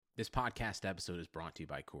This podcast episode is brought to you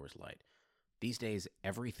by Coors Light. These days,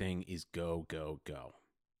 everything is go, go, go.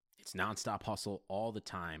 It's nonstop hustle all the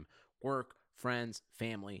time. Work, friends,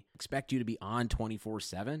 family expect you to be on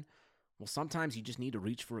 24/7. Well, sometimes you just need to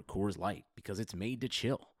reach for a Coors Light because it's made to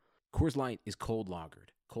chill. Coors Light is cold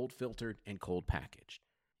lagered, cold filtered, and cold packaged.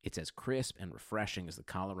 It's as crisp and refreshing as the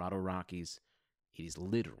Colorado Rockies. It is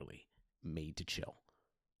literally made to chill.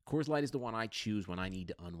 Coors Light is the one I choose when I need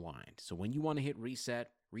to unwind. So when you want to hit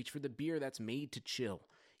reset, reach for the beer that's made to chill.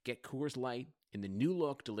 Get Coors Light in the new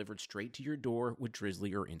look delivered straight to your door with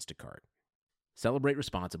Drizzly or Instacart. Celebrate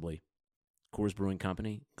responsibly. Coors Brewing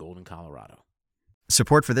Company, Golden, Colorado.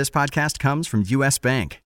 Support for this podcast comes from U.S.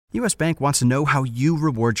 Bank. U.S. Bank wants to know how you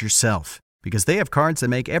reward yourself because they have cards that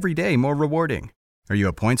make every day more rewarding. Are you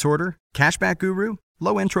a points hoarder, cashback guru,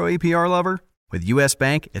 low intro APR lover? With U.S.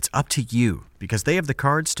 Bank, it's up to you because they have the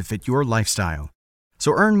cards to fit your lifestyle.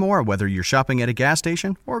 So earn more whether you're shopping at a gas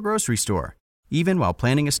station or grocery store, even while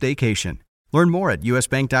planning a staycation. Learn more at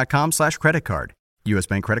usbank.com/creditcard. U.S.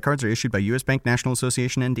 Bank credit cards are issued by U.S. Bank National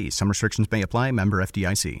Association N.D. Some restrictions may apply. Member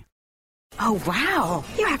FDIC. Oh, wow.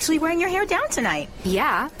 You're actually wearing your hair down tonight.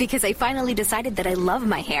 Yeah, because I finally decided that I love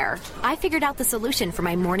my hair. I figured out the solution for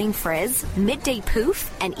my morning frizz, midday poof,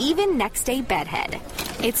 and even next day bedhead.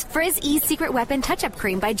 It's Frizz E's Secret Weapon Touch-Up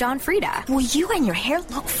Cream by John Frieda. Well, you and your hair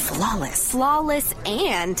look flawless. Flawless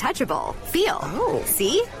and touchable. Feel. Oh.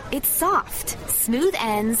 See? It's soft. Smooth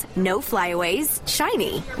ends, no flyaways,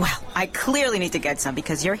 shiny. Well, I clearly need to get some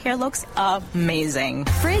because your hair looks amazing.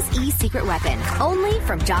 Frizz E's Secret Weapon, only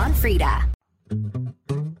from John Frieda.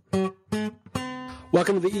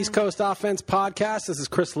 Welcome to the East Coast Offense Podcast. This is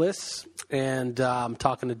Chris Liss, and I'm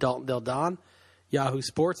talking to Dalton Del Don, Yahoo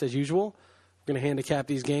Sports, as usual. We're going to handicap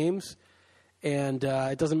these games, and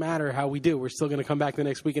it doesn't matter how we do. We're still going to come back the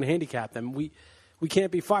next week and handicap them. We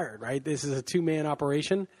can't be fired, right? This is a two-man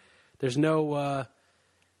operation. There's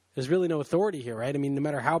really no authority here, right? I mean, no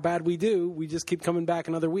matter how bad we do, we just keep coming back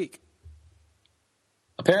another week.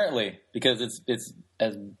 Apparently, because it's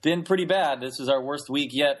has been pretty bad. This is our worst week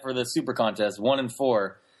yet for the Super Contest,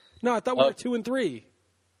 1-4. No, I thought we were 2-3.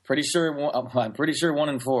 Pretty sure. I'm pretty sure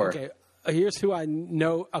 1-4. Okay, here's who I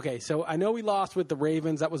know. Okay, so I know we lost with the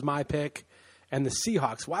Ravens. That was my pick, and the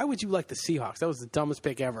Seahawks. Why would you like the Seahawks? That was the dumbest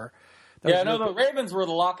pick ever. The Ravens were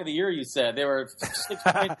the lock of the year, you said. They were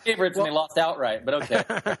 6-point favorites, and they lost outright, but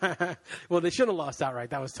okay. Well, they should have lost outright.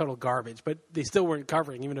 That was total garbage, but they still weren't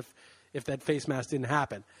covering, even if that face mask didn't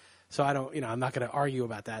happen. So I'm not going to argue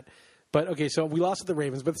about that. But, okay, so we lost to the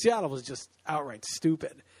Ravens, but Seattle was just outright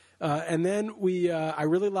stupid. And then we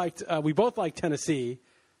both liked Tennessee,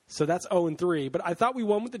 so that's 0-3. But I thought we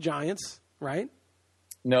won with the Giants, right?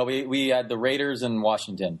 No, we had the Raiders and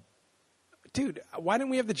Washington. Dude, why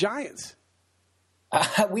didn't we have the Giants?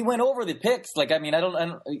 We went over the picks. I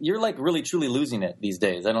don't. You're really truly losing it these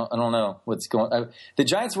days. I don't know what's going on. The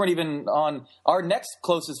Giants weren't even on. Our next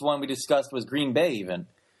closest one we discussed was Green Bay even.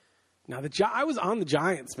 Now, I was on the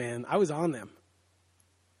Giants, man. I was on them.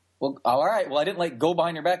 Well, all right. Well, I didn't go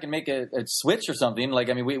behind your back and make a switch or something.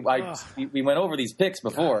 We went over these picks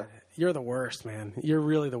before. God, you're the worst, man. You're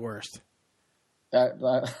really the worst.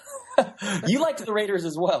 You liked the Raiders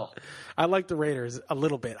as well. I liked the Raiders a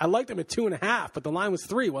little bit. I liked them at 2.5, but the line was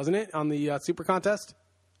 3, wasn't it, on the Super Contest?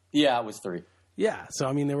 Yeah, it was 3. Yeah,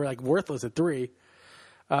 so they were worthless at 3.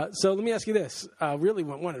 So let me ask you this: really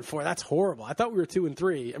went 1-4. That's horrible. I thought we were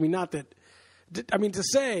 2-3. To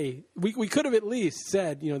say we could have at least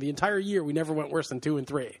said, the entire year we never went worse than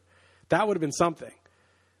 2-3. That would have been something.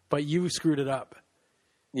 But you screwed it up.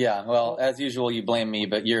 Yeah, well, as usual, you blame me,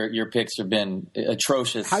 but your picks have been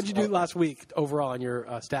atrocious. How'd you do last week overall on your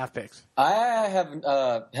staff picks? I haven't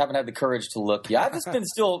had the courage to look yet. I've just been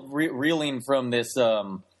still reeling from this.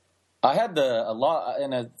 I had a lot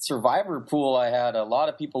in a survivor pool. I had a lot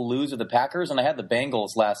of people lose to the Packers, and I had the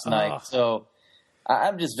Bengals last night. So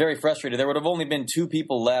I'm just very frustrated. There would have only been 2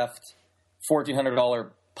 people left,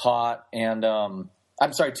 $1,400 pot, and 2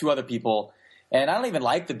 other people. And I don't even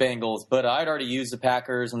like the Bengals, but I'd already used the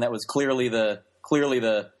Packers, and that was clearly the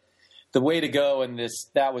way to go. And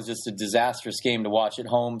that was just a disastrous game to watch at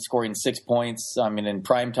home, scoring 6 points. In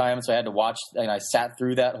prime time, so I had to watch, and I sat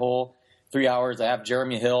through that whole 3 hours. I have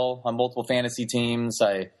Jeremy Hill on multiple fantasy teams.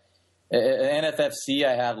 NFFC,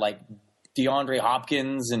 I have DeAndre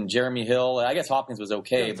Hopkins and Jeremy Hill. I guess Hopkins was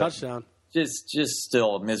okay, but touchdown. Just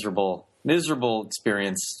still a miserable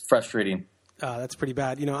experience, frustrating. That's pretty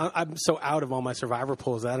bad. I'm so out of all my survivor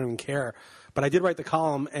pools that I don't even care. But I did write the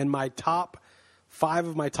column, and my top 5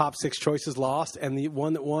 of my top 6 choices lost, and the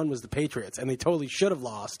one that won was the Patriots, and they totally should have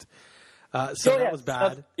lost. That was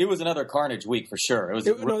bad. It was another carnage week for sure.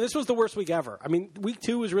 No, this was the worst week ever. I mean, week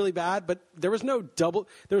 2 was really bad, but there was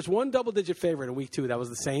one double-digit favorite in week 2. That was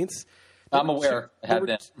the Saints. I'm aware.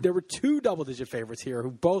 There were 2 double-digit favorites here who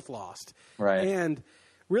both lost. Right. And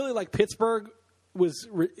really, like, Pittsburgh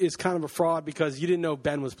is kind of a fraud because you didn't know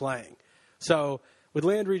Ben was playing. So with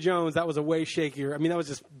Landry Jones, that was a way shakier. I mean, that was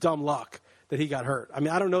just dumb luck that he got hurt. I mean,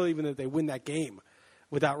 I don't know even that they win that game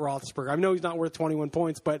without Roethlisberger. I know he's not worth 21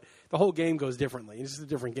 points, but the whole game goes differently. It's just a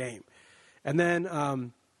different game. And then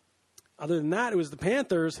other than that, it was the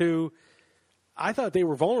Panthers who I thought they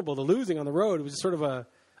were vulnerable to losing on the road. It was just sort of a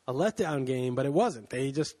letdown game, but it wasn't.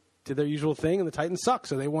 They just did their usual thing, and the Titans suck,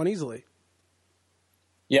 so they won easily.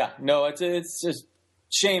 Yeah, no, it's just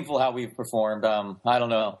shameful how we've performed. I don't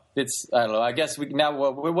know. I guess what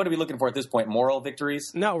are we looking for at this point? Moral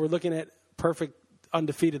victories? No, we're looking at perfect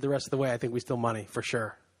undefeated the rest of the way. I think we still money for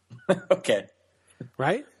sure. Okay.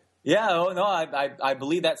 Right? Yeah. Oh, no, I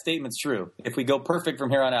believe that statement's true. If we go perfect from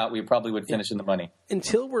here on out, we probably would finish in the money.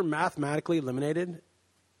 Until we're mathematically eliminated,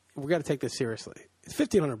 we got to take this seriously. It's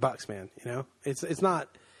 $1,500, man. You know, it's not.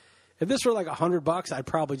 If this were like $100, I'd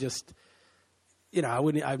probably just, you know,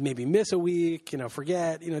 I'd maybe miss a week. You know,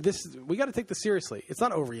 forget. You know, we got to take this seriously. It's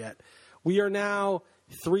not over yet. We are now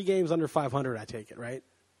 3 games under 500. I take it, right?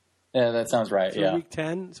 Yeah, that sounds right. So week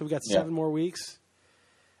 10, so we got 7 more weeks.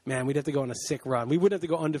 Man, we'd have to go on a sick run. We wouldn't have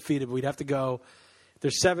to go undefeated, but we'd have to go.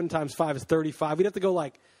 There's 7 times 5 is 35. We'd have to go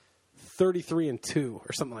like 33-2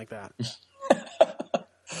 or something like that.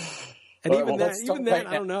 And even then,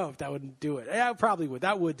 I don't know if that would do it. Yeah, it probably would.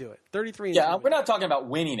 That would do it. 33-2. Yeah, we're not talking about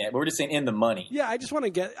winning it. We're just saying in the money. Yeah, I just want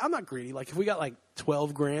to get. I'm not greedy. Like if we got like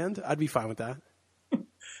 $12,000, I'd be fine with that.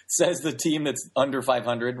 Says the team that's under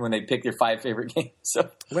 500 when they pick their 5 favorite games. So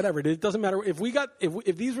whatever, it doesn't matter if we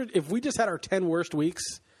just had our 10 worst weeks,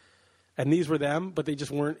 and these were them, but they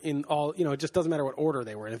just weren't in all. You know, it just doesn't matter what order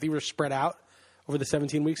they were in. If they were spread out over the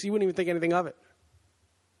 17 weeks, you wouldn't even think anything of it.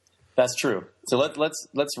 That's true. So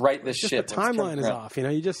let's write this ship. The timeline is off. You know,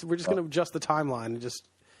 we're just going to adjust the timeline and just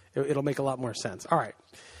it'll make a lot more sense. All right,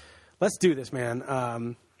 let's do this, man.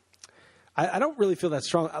 I don't really feel that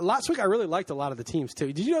strong. Last week, I really liked a lot of the teams,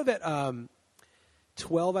 too. Did you know that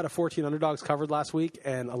 12 out of 14 underdogs covered last week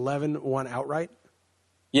and 11 won outright?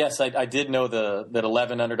 Yes, I did know that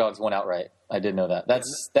 11 underdogs won outright. I did know that.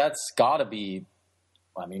 That's got to be,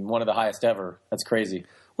 I mean, one of the highest ever. That's crazy.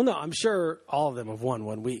 Well, no, I'm sure all of them have won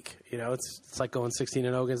one week. You know, it's like going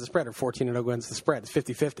 16-0 against the spread or 14-0 against the spread. It's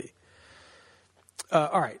 50-50.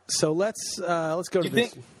 All right, so let's go to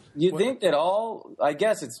this. You think that all? I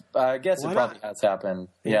guess it probably has happened.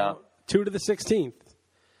 Yeah. 2 to the 16th.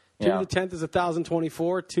 2 to the 10th is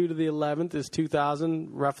 1,024. 2 to the 11th is 2,000,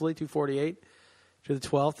 roughly 248. 2 to the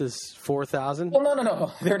 12th is 4,000. Well,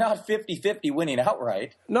 no. They're not 50-50 winning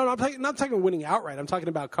outright. No, I'm not talking winning outright. I'm talking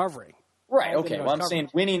about covering. Right. Okay. Well, I'm saying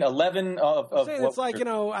winning 11 of. I'm saying it's like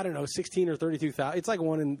I don't know, 16 or 32,000. It's like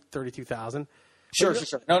 1 in 32,000. Sure.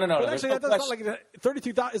 No. But actually, that's not like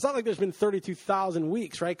 32,000. It's not like there's been 32,000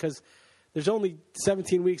 weeks, right? Because there's only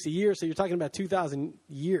 17 weeks a year, so you're talking about 2,000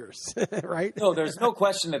 years, right? No, there's no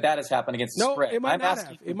question that has happened against the spread. It might not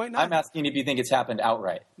have. It might not. I'm asking if you think it's happened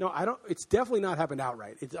outright. No, I don't. It's definitely not happened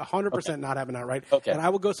outright. It's 100% not happened outright. Okay. And I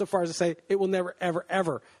will go so far as to say it will never, ever,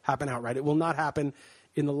 ever happen outright. It will not happen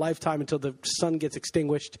in the lifetime until the sun gets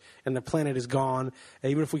extinguished and the planet is gone.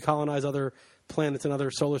 And even if we colonize other planets and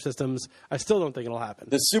other solar systems, I still don't think it'll happen.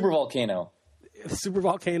 The supervolcano.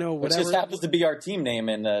 Supervolcano, whatever. Which just happens to be our team name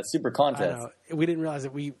in the Super Contest. I know. We didn't realize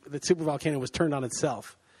that the supervolcano was turned on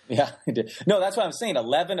itself. Yeah, it did. No, that's what I'm saying.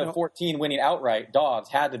 11 of 14 winning outright dogs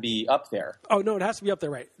had to be up there. Oh, no, it has to be up there,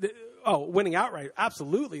 right. Winning outright,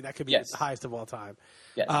 absolutely. That could be the highest of all time.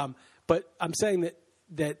 Yes. But I'm saying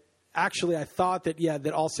that actually I thought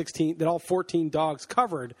that all 14 dogs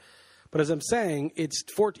covered. But as I'm saying, it's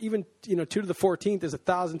 2 to the 14th is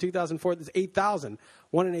 1,000, 2,004 is 8,000,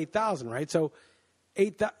 1 in 8,000, right? So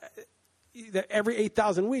every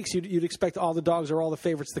 8,000 weeks, you'd expect all the dogs or all the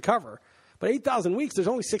favorites to cover. But 8,000 weeks, there's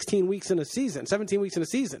only 16 weeks in a season, 17 weeks in a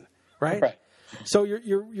season, right? Right. So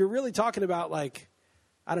you're really talking about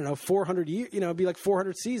 400 years. It'd be like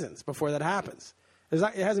 400 seasons before that happens. It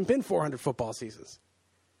hasn't been 400 football seasons.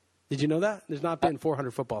 Did you know that? There's not been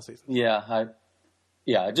 400 football seasons. Yeah,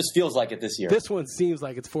 it just feels like it this year. This one seems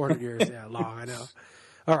like it's 400 years long, I know.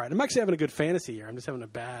 All right, I'm actually having a good fantasy year. I'm just having a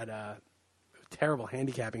bad, terrible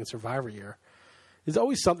handicapping and survivor year. There's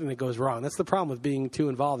always something that goes wrong. That's the problem with being too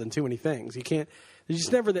involved in too many things. There's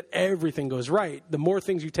just never that everything goes right. The more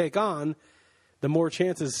things you take on, the more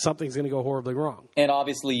chances something's going to go horribly wrong. And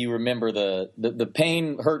obviously you remember the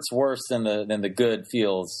pain hurts worse than the good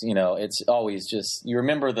feels. It's always just, you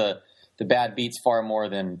remember the the bad beats far more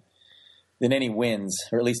than any wins,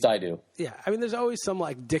 or at least I do. Yeah, I mean, there's always some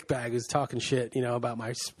like dickbag who's talking shit, about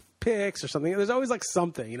my picks or something. There's always like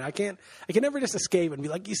something, I can never just escape and be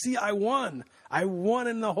like, you see, I won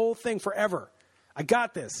in the whole thing forever. I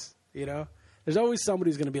got this, There's always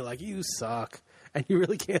somebody who's going to be like, you suck, and you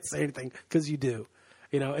really can't say anything because you do.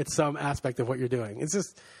 It's some aspect of what you're doing. It's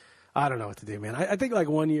just, I don't know what to do, man. I think like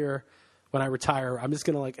one year when I retire, I'm just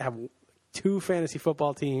going to like have 2 fantasy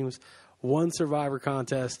football teams, 1 survivor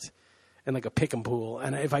contest, and like a pick 'em pool.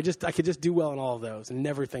 And if I could just do well in all of those and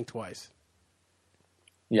never think twice.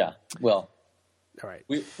 Yeah. Well, all right.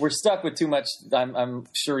 We're stuck with too much. I'm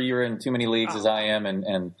sure you're in too many leagues as I am.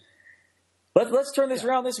 And let's turn this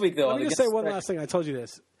around this week, though. Let me just say one last thing. I told you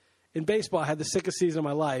this. In baseball, I had the sickest season of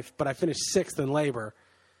my life, but I finished 6th in labor.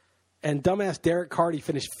 And dumbass Derek Carty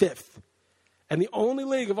finished 5th. And the only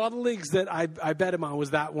league of all the leagues that I bet him on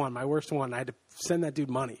was that one, my worst one. I had to send that dude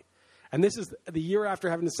money. And this is the year after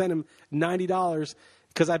having to send him $90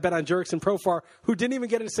 because I bet on Jurickson Profar, who didn't even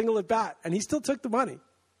get a single at bat, and he still took the money.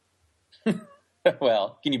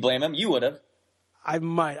 Well, can you blame him? You would have. I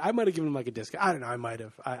might have given him like a discount. I don't know. I might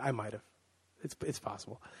have. I might have. It's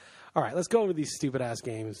possible. All right, let's go over these stupid ass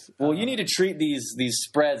games. Well, you need to treat these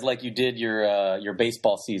spreads like you did your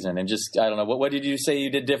baseball season, and just I don't know what did you say you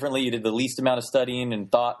did differently? You did the least amount of studying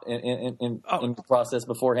and thought in the process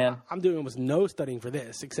beforehand. I'm doing almost no studying for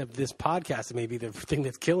this, except this podcast may be the thing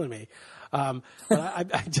that's killing me. But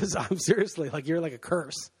I'm seriously like you're like a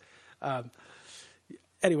curse.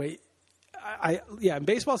 Anyway, in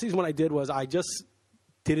baseball season, what I did was I just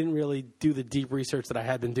didn't really do the deep research that I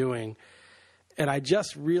had been doing. And I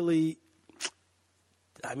just really,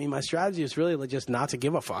 my strategy is really just not to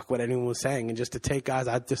give a fuck what anyone was saying and just to take guys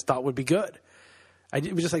I just thought would be good.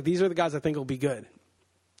 It was just like, these are the guys I think will be good.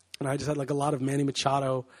 And I just had like a lot of Manny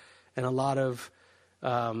Machado and a lot of,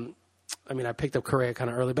 I picked up Correa kind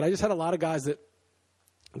of early, but I just had a lot of guys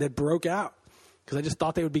that broke out because I just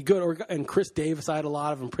thought they would be good. And Chris Davis, I had a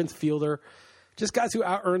lot of them, Prince Fielder, just guys who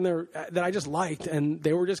out-earned that I just liked, and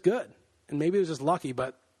they were just good. And maybe it was just lucky,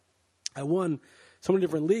 but I won so many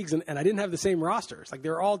different leagues, and I didn't have the same rosters. Like,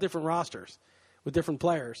 they're all different rosters with different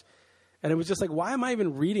players. And it was just like, why am I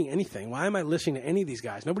even reading anything? Why am I listening to any of these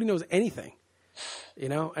guys? Nobody knows anything,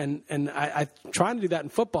 And I'm trying to do that in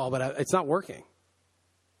football, but it's not working.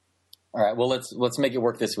 All right, well, let's make it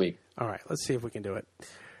work this week. All right, let's see if we can do it.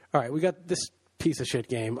 All right, we got this piece of shit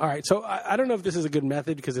game. All right, so I don't know if this is a good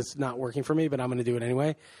method because it's not working for me, but I'm going to do it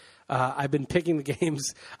anyway. I've been picking the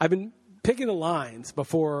games. I've been picking the lines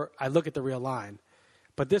before I look at the real line.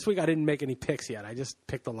 But this week I didn't make any picks yet. I just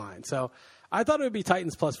picked the line. So I thought it would be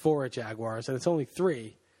Titans +4 at Jaguars, and it's only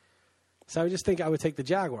 3. So I just think I would take the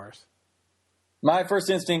Jaguars. My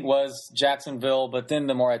first instinct was Jacksonville, but then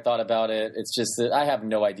the more I thought about it, it's just that I have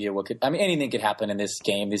no idea anything could happen in this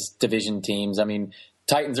game, these division teams.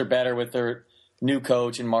 Titans are better with their new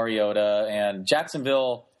coach and Mariota, and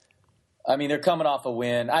Jacksonville, they're coming off a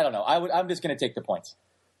win. I don't know. I'm just going to take the points.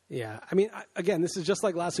 Yeah, again, this is just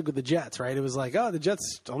like last week with the Jets, right? It was like, the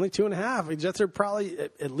Jets only 2.5. The Jets are probably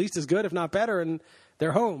at least as good, if not better, and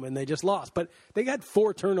they're home, and they just lost. But they had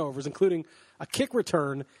 4 turnovers, including a kick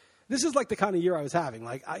return. This is like the kind of year I was having.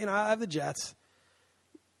 Like, I have the Jets.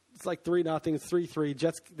 It's like 3-0, 3-3.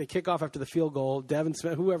 Jets, they kick off after the field goal. Devin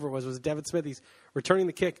Smith, whoever it was Devin Smith. He's returning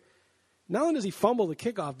the kick. Not only does he fumble the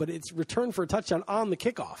kickoff, but it's returned for a touchdown on the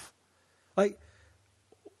kickoff. Like,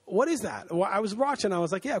 what is that? Well, I was watching. I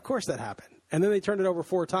was like, yeah, of course that happened. And then they turned it over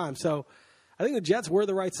 4 times. So I think the Jets were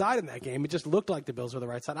the right side in that game. It just looked like the Bills were the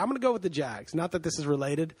right side. I'm going to go with the Jags. Not that this is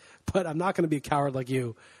related, but I'm not going to be a coward like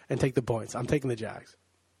you and take the points. I'm taking the Jags.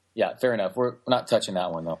 Yeah, fair enough. We're not touching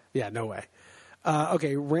that one, though. Yeah, no way.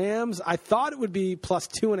 Okay, Rams. I thought it would be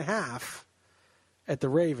 +2.5 at the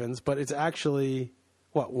Ravens, but it's actually,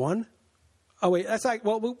 1? Oh, wait, that's not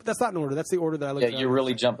in order. That's the order that I looked at. Yeah, you're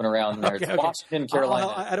really jumping around there. Okay, it's Washington,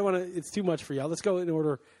 Carolina. I don't want to – it's too much for you. Let's go in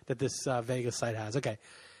order that this Vegas site has. Okay.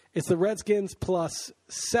 It's the Redskins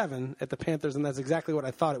 +7 at the Panthers, and that's exactly what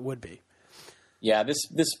I thought it would be. Yeah, this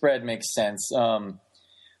spread makes sense.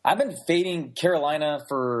 I've been fading Carolina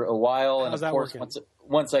for a while, and of course,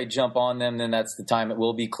 once I jump on them, then that's the time it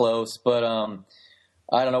will be close. But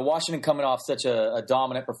I don't know. Washington coming off such a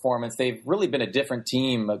dominant performance. They've really been a different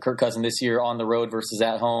team, Kirk Cousins, this year on the road versus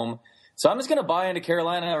at home. So I'm just going to buy into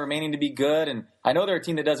Carolina remaining to be good. And I know they're a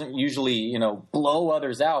team that doesn't usually, blow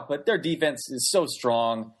others out, but their defense is so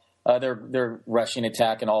strong. Their rushing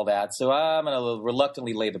attack and all that. So I'm going to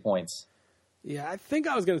reluctantly lay the points. Yeah, I think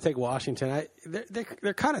I was going to take Washington.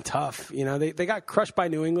 They're kind of tough. They got crushed by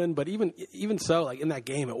New England, but even so, like in that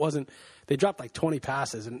game, it wasn't. They dropped like 20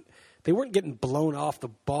 passes, and they weren't getting blown off the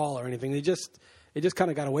ball or anything. It just kind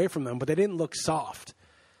of got away from them, but they didn't look soft.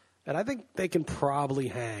 And I think they can probably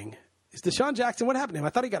hang. Is Deshaun Jackson, what happened to him? I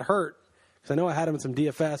thought he got hurt because I know I had him in some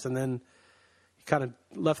DFS, and then he kind of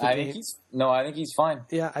left the game. I think he's fine.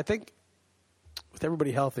 Yeah, I think with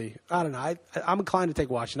everybody healthy, I don't know. I'm inclined to take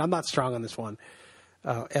Washington. I'm not strong on this one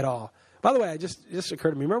at all. By the way, it just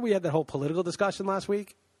occurred to me. Remember we had that whole political discussion last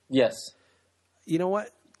week? Yes. You know what?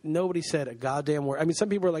 Nobody said a goddamn word. I mean, some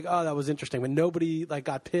people were like, "Oh, that was interesting," but nobody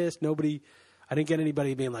got pissed. I didn't get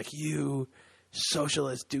anybody being like, "You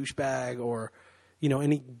socialist douchebag," or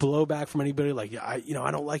any blowback from anybody like, "I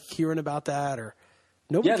don't like hearing about that," or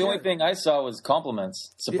nobody. Yeah, the only thing I saw was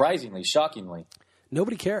compliments. Surprisingly, shockingly,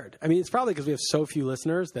 nobody cared. I mean, it's probably because we have so few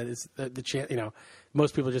listeners that is the chance.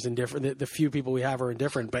 Most people are just indifferent. The few people we have are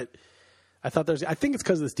indifferent. But I think it's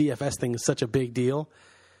because this DFS thing is such a big deal.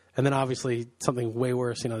 And then obviously something way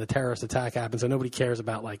worse, the terrorist attack happens, so nobody cares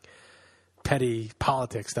about like petty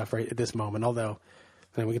politics stuff right at this moment. Although,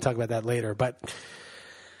 we can talk about that later. But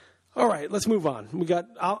all right, let's move on.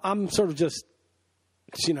 I'm sort of just,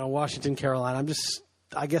 Washington, Carolina.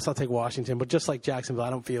 I guess I'll take Washington, but just like Jacksonville, I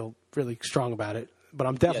don't feel really strong about it. But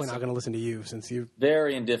I'm definitely not going to listen to you since you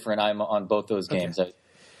very indifferent. I'm on both those games. Okay.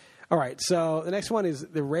 All right, so the next one is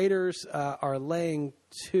the Raiders are laying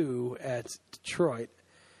 2 at Detroit.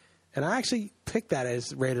 And I actually picked that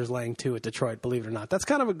as Raiders laying 2 at Detroit, believe it or not. That's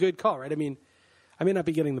kind of a good call, right? I mean, I may not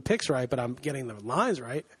be getting the picks right, but I'm getting the lines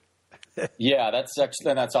right. Yeah, that's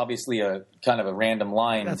obviously a kind of a random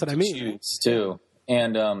line. That's what I mean. Choose too.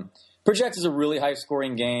 And projects is a really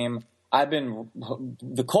high-scoring game.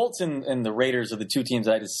 The Colts and the Raiders are the two teams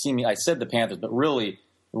that I said the Panthers, but really,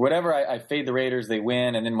 whatever I fade the Raiders, they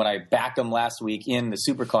win. And then when I backed them last week in the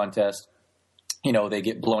Super Contest, they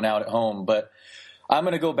get blown out at home. But I'm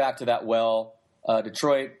going to go back to that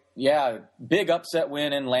Detroit, big upset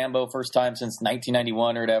win in Lambeau, first time since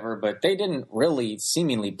 1991 or whatever, but they didn't really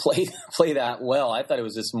seemingly play that well. I thought it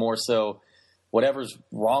was just more so whatever's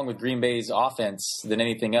wrong with Green Bay's offense than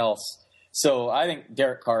anything else. So I think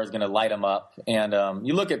Derek Carr is going to light them up. And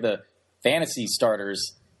you look at the fantasy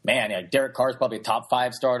starters, man, Derek Carr is probably a top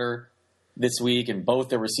 5 starter this week, and both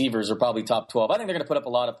the receivers are probably top 12. I think they're going to put up a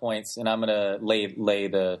lot of points, and I'm going to lay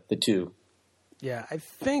the 2. Yeah, I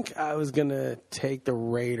think I was going to take the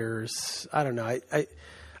Raiders. I don't know.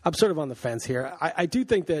 I'm sort of on the fence here. I do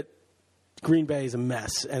think that Green Bay is a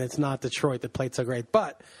mess, and it's not Detroit that played so great.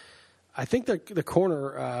 But I think the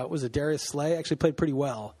corner, was it Darius Slay, actually played pretty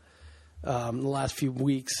well in the last few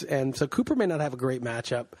weeks. And so Cooper may not have a great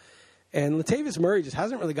matchup. And Latavius Murray just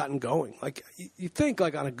hasn't really gotten going. Like, you think,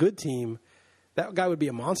 like, on a good team, that guy would be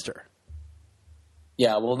a monster.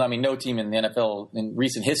 Yeah, well, I mean, no team in the NFL in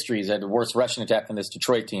recent history has had a worse rushing attack than this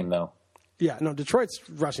Detroit team, though. Yeah, no, Detroit's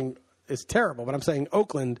rushing is terrible, but I'm saying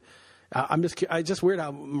Oakland. It's just weird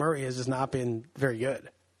how Murray has just not been very good.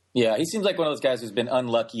 Yeah, he seems like one of those guys who's been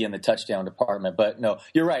unlucky in the touchdown department. But no,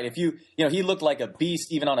 you're right. He looked like a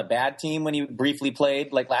beast even on a bad team when he briefly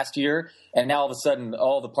played like last year, and now all of a sudden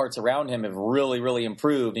all the parts around him have really, really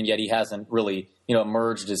improved, and yet he hasn't really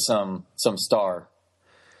emerged as some star.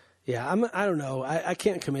 Yeah, I don't know. I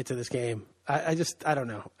can't commit to this game. I don't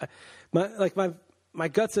know. My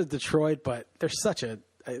gut says Detroit, but they're such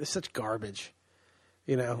garbage,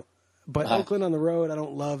 But Oakland on the road, I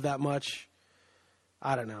don't love that much.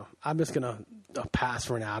 I don't know. I'm just gonna pass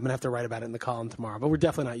for now. I'm gonna have to write about it in the column tomorrow, but we're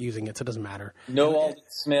definitely not using it, so it doesn't matter. No Aldon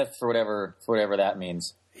Smith for whatever that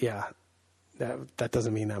means. Yeah, that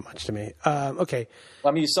doesn't mean that much to me. Okay.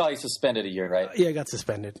 Well, I mean, you saw he suspended a year, right? Yeah, he got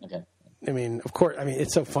suspended. Okay. I mean, of course. I mean,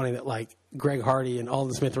 it's so funny that like Greg Hardy and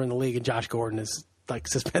Aldon Smith are in the league, and Josh Gordon is like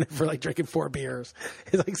suspended for like drinking 4 beers.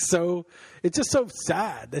 It's like so. It's just so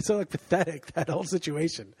sad. It's so like pathetic, that whole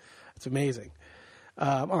situation. It's amazing.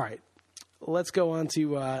 All right, let's go on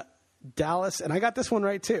to Dallas, and I got this one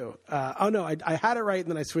right too. I had it right,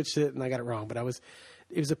 and then I switched it, and I got it wrong. But it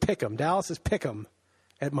was a pick 'em. Dallas is pick 'em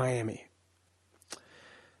at Miami.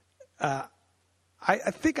 I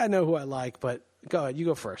think I know who I like, but. Go ahead. You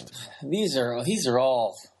go first. These are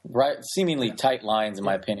all seemingly tight lines in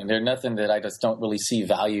my opinion. They're nothing that I just don't really see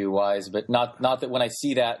value wise. But not that when I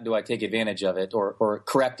see that do I take advantage of it or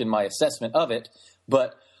correct in my assessment of it.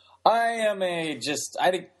 But I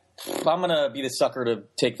think I'm going to be the sucker to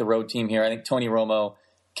take the road team here. I think Tony Romo,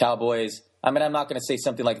 Cowboys. I mean, I'm not going to say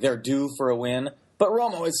something like they're due for a win, but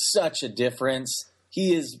Romo is such a difference.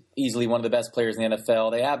 He is easily one of the best players in the NFL.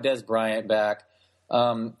 They have Des Bryant back.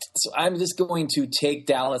 So I'm just going to take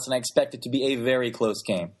Dallas, and I expect it to be a very close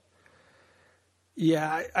game.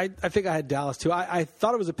 Yeah, I think I had Dallas too. I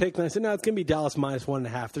thought it was a pick, and I said, no, it's going to be Dallas minus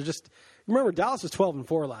 1.5. They're just remember Dallas was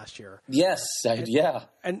 12-4 last year. Yes, yeah.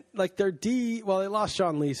 And like their D, well, they lost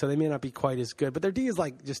Sean Lee, so they may not be quite as good, but their D is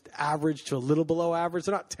like just average to a little below average.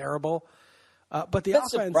 They're not terrible. But the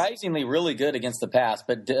That's offense surprisingly really good against the pass,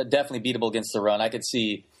 but definitely beatable against the run. I could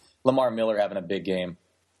see Lamar Miller having a big game.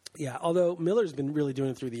 Yeah, although Miller's been really doing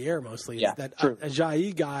it through the air mostly. Yeah, that true.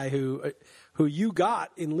 Ajayi guy who you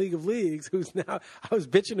got in League of Leagues, who's now I was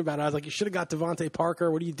bitching about it. I was like, you should have got Devontae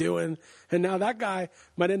Parker. What are you doing? And now that guy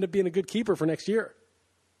might end up being a good keeper for next year.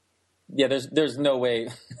 Yeah, there's no way.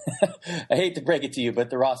 I hate to break it to you, but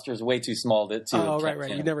the roster is way too small to. Oh, right.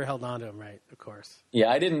 You never held on to him, right? Of course. Yeah,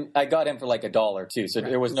 I didn't. I got him for like $1 too, so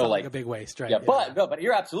there was it's no like a big waste, right? Yeah, but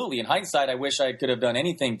you're absolutely. In hindsight, I wish I could have done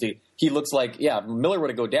anything to. He looks like if Miller were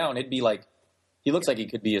to go down, it'd be like he looks like he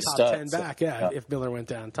could be a top stud. 10 back, yeah. If Miller went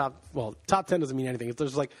down, top 10 doesn't mean anything. If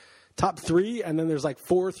there's like top 3, and then there's like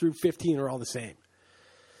 4 through 15 are all the same.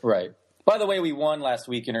 Right. By the way, we won last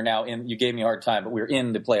week and are now in. You gave me a hard time, but we're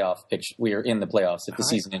in the playoff picture. We are in the playoffs if the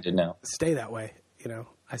season ended now. Stay that way.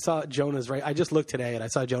 I saw Jonah's right. I just looked today and I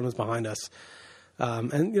saw Jonah's behind us.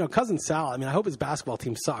 And cousin Sal. I mean, I hope his basketball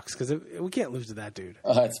team sucks because we can't lose to that dude.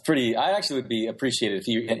 It's pretty. I actually would be appreciated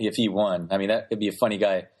if he won. I mean, that would be a funny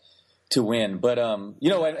guy to win. But in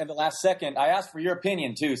the last second, I asked for your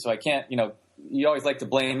opinion too, so I can't. You always like to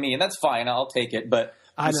blame me, and that's fine. I'll take it. But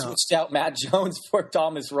I switched out Matt Jones for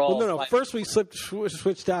Thomas Rawls. Well, no. First, we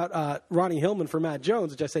switched out Ronnie Hillman for Matt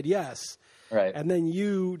Jones, which I said yes. Right. And then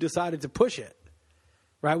you decided to push it.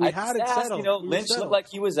 Right. We had it settled. Lynch looked like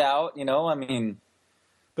he was out. I mean.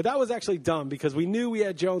 But that was actually dumb because we knew we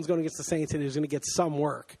had Jones going against the Saints and he was going to get some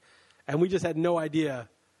work. And we just had no idea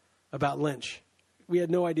about Lynch. We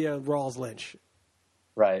had no idea Rawls Lynch.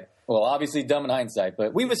 Right. Well, obviously dumb in hindsight,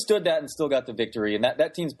 but we withstood that and still got the victory. And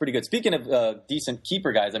that team's pretty good. Speaking of decent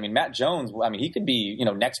keeper guys, I mean, Matt Jones, he could be,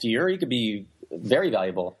 next year, he could be very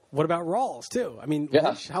valuable. What about Rawls, too? I mean,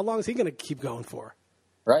 Lynch, how long is he going to keep going for?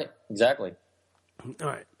 Right. Exactly. All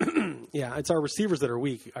right. Yeah, it's our receivers that are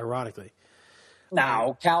weak, ironically.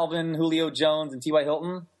 Now, Calvin, Julio Jones, and T.Y.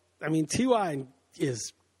 Hilton. I mean, T.Y.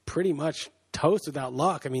 is pretty much toast without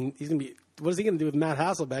luck. I mean, he's going to be – what is he going to do with Matt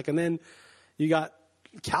Hasselbeck? And then you got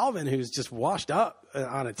Calvin, who's just washed up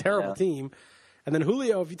on a terrible team. And then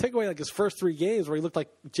Julio, if you take away like his first 3 games where he looked like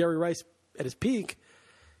Jerry Rice at his peak,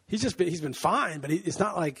 he's been fine, but it's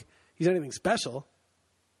not like he's anything special.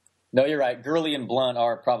 No, you're right. Gurley and Blunt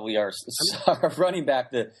are probably our running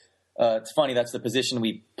back. It's funny. That's the position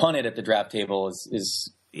we punted at the draft table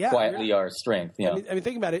is quietly our strength. Yeah. I mean,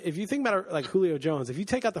 think about it. If you think about it, like Julio Jones, if you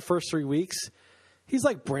take out the first 3 weeks, he's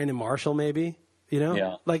like Brandon Marshall, maybe.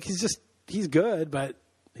 Yeah. Like he's good, but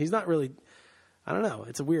he's not really. I don't know.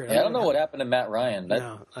 It's weird. Yeah, I don't know what happened to Matt Ryan.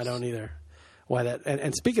 No, I don't either. Why that?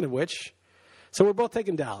 And speaking of which, so we're both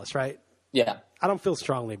taking Dallas, right? Yeah. I don't feel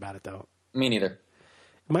strongly about it though. Me neither.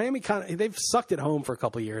 Miami they've sucked at home for a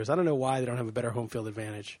couple of years. I don't know why they don't have a better home field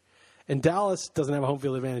advantage. And Dallas doesn't have a home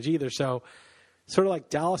field advantage either. So sort of like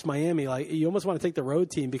Dallas, Miami, like you almost want to take the road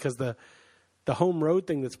team because the home road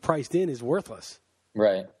thing that's priced in is worthless.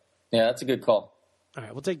 Right. Yeah, that's a good call. All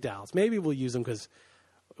right, we'll take Dallas. Maybe we'll use them because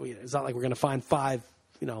it's not like we're going to find 5,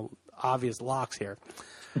 obvious locks here.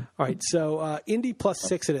 All right, so Indy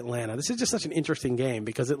 +6 at Atlanta. This is just such an interesting game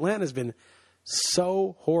because Atlanta's been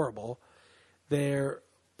so horrible. Their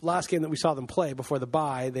last game that we saw them play before the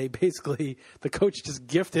bye, the coach just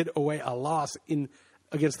gifted away a loss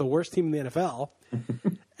against the worst team in the NFL.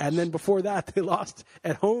 And then before that, they lost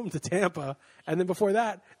at home to Tampa. And then before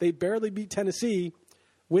that, they barely beat Tennessee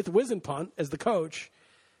with Wisenpunt as the coach.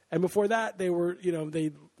 And before that, they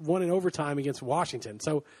won in overtime against Washington.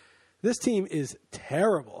 So this team is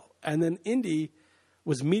terrible. And then Indy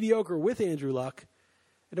was mediocre with Andrew Luck.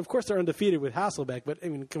 And, of course, they're undefeated with Hasselbeck. But, I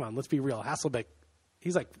mean, come on, let's be real. Hasselbeck,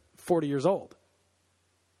 he's like 40 years old.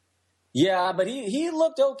 Yeah, but he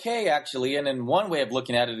looked okay, actually. And in one way of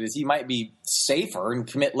looking at it is he might be safer and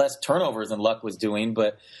commit less turnovers than Luck was doing.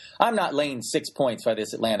 But I'm not laying 6 points by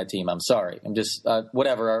this Atlanta team. I'm sorry. I'm just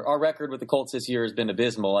whatever. Our record with the Colts this year has been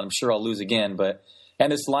abysmal, and I'm sure I'll lose again.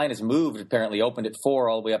 And this line has moved, apparently, opened at 4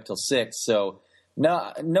 all the way up till 6. So,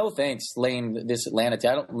 no thanks laying this Atlanta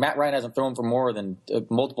team. Matt Ryan hasn't thrown for more than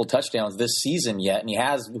multiple touchdowns this season yet, and he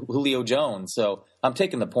has Julio Jones. So I'm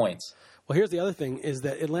taking the points. Well, here's the other thing is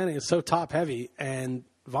that Atlanta is so top-heavy, and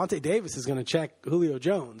Vontae Davis is going to check Julio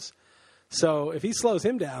Jones. So if he slows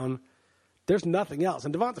him down, there's nothing else.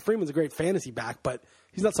 And Devonta Freeman's a great fantasy back, but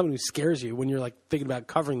he's not someone who scares you when you're like thinking about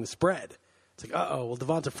covering the spread. It's like, well,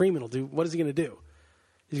 Devonta Freeman will do – what is he going to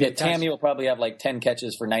do? Tammy will probably have like 10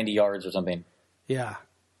 catches for 90 yards or something. Yeah.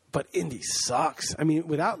 but Indy sucks. I mean,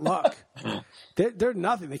 without Luck, they're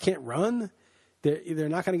nothing. They can't run. They're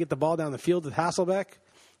not going to get the ball down the field with Hasselbeck.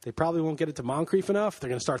 They probably won't get it to Moncrief enough. They're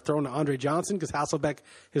going to start throwing to Andre Johnson because Hasselbeck,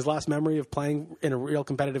 his last memory of playing in a real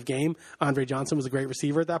competitive game, Andre Johnson was a great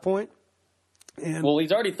receiver at that point. And well,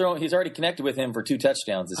 he's already connected with him for 2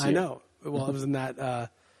 touchdowns this year. I know. Well, it was in that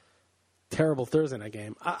terrible Thursday night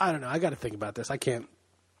game. I don't know. I got to think about this. I can't.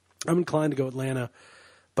 I'm inclined to go Atlanta,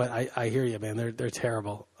 but I hear you, man. They're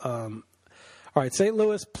terrible. All right, St.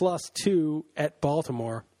 Louis +2 at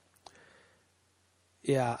Baltimore.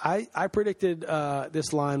 Yeah, I predicted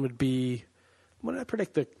this line would be. What did I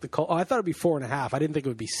predict the call? Oh, I thought it'd be 4.5. I didn't think it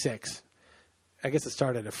would be 6. I guess it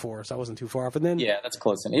started at 4, so I wasn't too far off. And then that's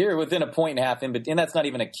close. And you're within a 1.5, and that's not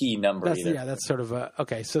even a key number either. Yeah, that's sort of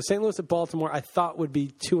okay. So St. Louis at Baltimore, I thought would be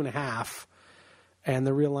 2.5, and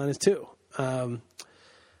the real line is 2. And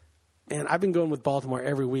I've been going with Baltimore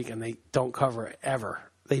every week, and they don't cover it ever.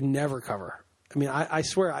 They never cover. I mean, I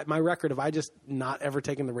swear, my record, if I just not ever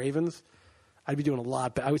taken the Ravens, I'd be doing a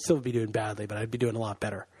lot. I would still be doing badly, but I'd be doing a lot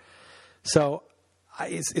better. So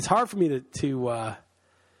it's hard for me to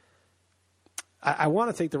I want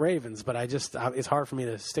to take the Ravens, but it's hard for me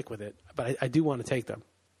to stick with it. But I do want to take them.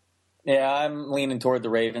 Yeah, I'm leaning toward the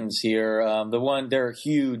Ravens here. Their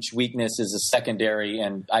huge weakness is the secondary,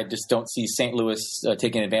 and I just don't see St. Louis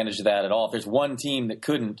taking advantage of that at all. If there's one team that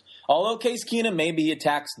couldn't, although Case Keenum maybe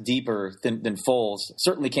attacks deeper than Foles,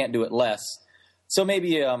 certainly can't do it less. So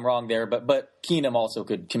maybe I'm wrong there, but Keenum also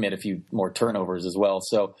could commit a few more turnovers as well.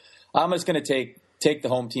 So I'm just going to take the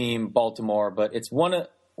home team, Baltimore, but it's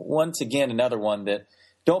once again another one that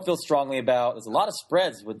don't feel strongly about. There's a lot of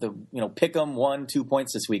spreads with the pick 'em 1-2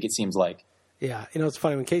 points this week, it seems like. Yeah, it's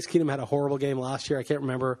funny when Case Keenum had a horrible game last year. I can't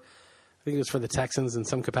remember. I think it was for the Texans in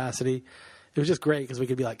some capacity. It was just great because we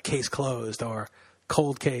could be like case closed or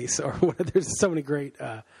cold case or there's so many great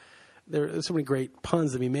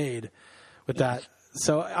puns to be made with that.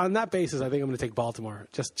 So on that basis, I think I'm going to take Baltimore.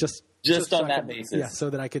 Just on that basis. Yeah, so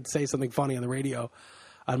that I could say something funny on the radio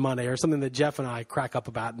on Monday or something that Jeff and I crack up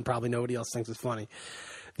about and probably nobody else thinks is funny.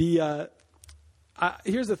 Here's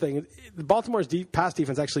the thing. Baltimore's pass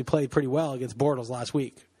defense actually played pretty well against Bortles last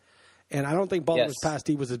week. And I don't think Baltimore's pass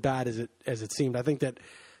D was as bad as it seemed. I think that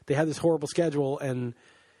they had this horrible schedule and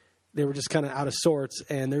they were just kind of out of sorts,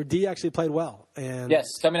 and their D actually played well. And yes,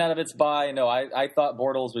 coming out of its bye, no, I thought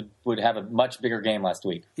Bortles would have a much bigger game last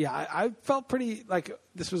week. Yeah, I felt pretty like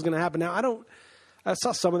this was going to happen. Now, I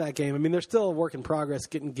saw some of that game. I mean, they're still a work in progress,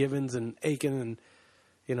 getting Givens and Aiken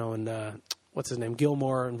and what's his name,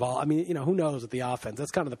 Gilmore involved. I mean, who knows with the offense?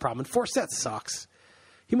 That's kind of the problem. And Forsett sucks.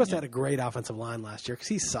 He must have had a great offensive line last year because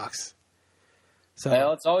he sucks. So,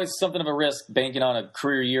 well, it's always something of a risk banking on a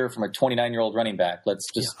career year from a 29-year-old running back. Let's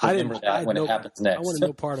just remember that when it happens next. I wanted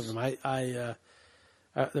no part of him. There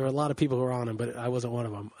were a lot of people who were on him, but I wasn't one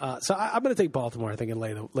of them. So I'm going to take Baltimore, I think, and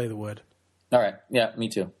lay the wood. All right. Yeah, me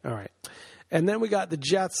too. All right. And then we got the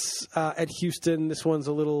Jets at Houston. This one's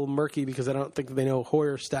a little murky because I don't think they know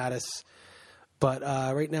Hoyer's status. But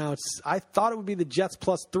right now, I thought it would be the Jets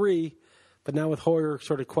 +3, but now with Hoyer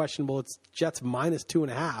sort of questionable, it's Jets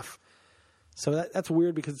 -2.5. So that's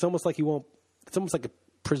weird because it's almost like he won't. It's almost like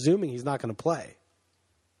presuming he's not going to play.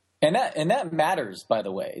 And that matters, by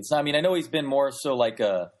the way. I know he's been more so like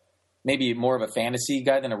maybe more of a fantasy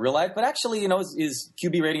guy than a real life, but actually, his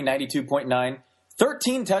QB rating 92.9,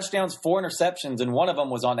 13 touchdowns, 4 interceptions, and one of them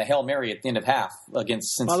was on a Hail Mary at the end of half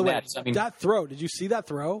against Cincinnati. By the way, that throw, did you see that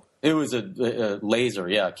throw? It was a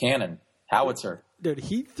laser, cannon, howitzer. Dude,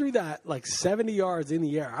 he threw that like 70 yards in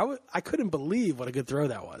the air. I couldn't believe what a good throw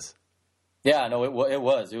that was. Yeah, no, it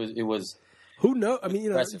was. It was. Who knows? I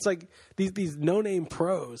mean, it's like these no-name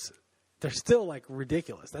pros. They're still like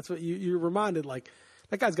ridiculous. That's what you're reminded. Like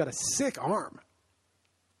that guy's got a sick arm.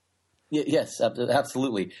 Yes,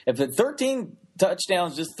 absolutely. If it's 13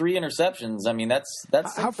 touchdowns, just 3 interceptions,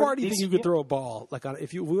 that's. How far do you think you could throw a ball? Like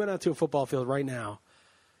if we went out to a football field right now,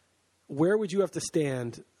 where would you have to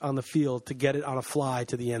stand on the field to get it on a fly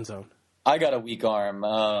to the end zone? I got a weak arm.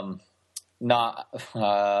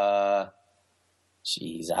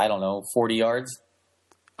 I don't know, 40 yards.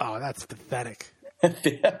 Oh, that's pathetic.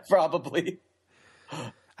 Yeah, probably.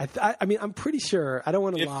 I'm pretty sure. I don't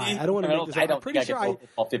want to lie. I don't want to make this up. I'm pretty sure I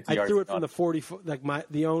threw it from the 40, like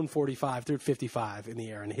the own 45, threw it 55 in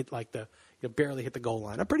the air and hit like barely hit the goal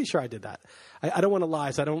line. I'm pretty sure I did that. I don't want to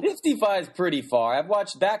lie, so I don't. 55 is pretty far. I've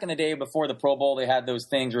watched back in the day before the Pro Bowl. They had those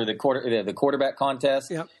things where the quarterback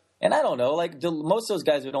contest. Yep. And I don't know, like most of those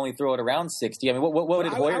guys would only throw it around 60. What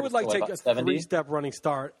did Hoyer I would like throw, take a 70? 3-step running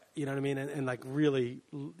start, you know what I mean, and like really,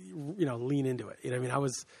 lean into it. You know what I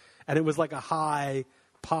mean? And it was like a high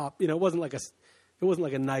pop. It wasn't like it wasn't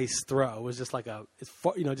like a nice throw. It was just like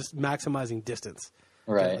just maximizing distance.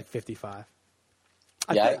 Right. Like 55.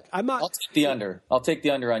 I'm not. I'll take the under. I'll take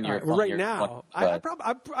the under on your. Right, your now, I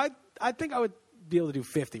think I would be able to do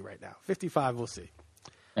 50 right now. 55, we'll see.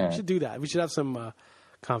 All right. We should do that. We should have some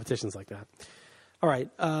competitions like that. All right.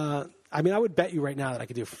 I would bet you right now that I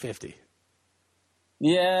could do 50.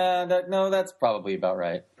 Yeah, that's probably about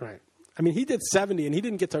right. Right. I mean, he did 70, and he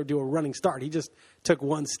didn't get to do a running start. He just took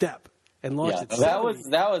one step and launched it. 70.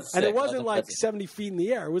 That was sick. And it wasn't like 70 feet in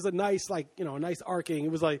the air. It was a nice, a nice arcing.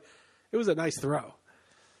 It was a nice throw.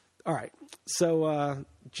 All right. So,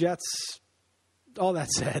 Jets, all that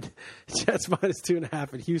said, Jets minus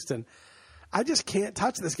 2.5 at Houston. I just can't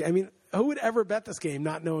touch this game. I mean, who would ever bet this game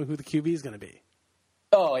not knowing who the QB is going to be?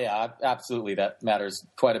 Oh, yeah, absolutely. That matters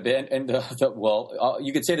quite a bit. And,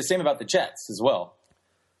 you could say the same about the Jets as well.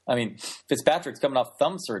 I mean, Fitzpatrick's coming off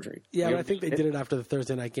thumb surgery. Yeah, but I think they did it after the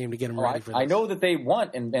Thursday night game to get him ready for this. I know that they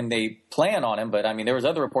want and they plan on him, but, I mean, there was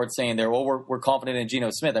other reports saying we're confident in Geno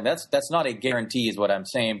Smith. I mean, that's not a guarantee is what I'm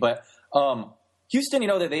saying. But Houston,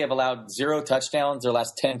 that they have allowed 0 touchdowns their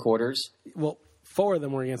last 10 quarters. Well, 4 of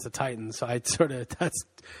them were against the Titans, so that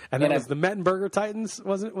was the Mettenberger Titans,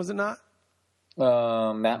 was it not?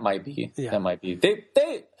 That might be. Yeah. That might be. They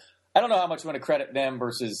I don't know how much you want to credit them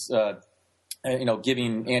versus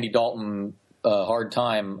giving Andy Dalton a hard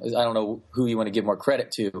time. I don't know who you want to give more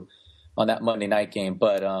credit to on that Monday night game,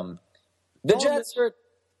 but the Jets are.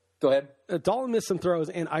 Go ahead. Dalton missed some throws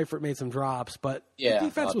and Eifert made some drops, but the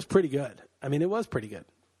defense was pretty good. I mean, it was pretty good.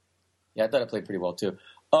 Yeah, I thought it played pretty well too.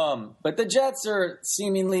 But the Jets are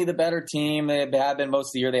seemingly the better team. They have been most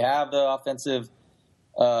of the year. They have the offensive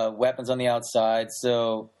weapons on the outside.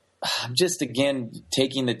 So I'm just, again,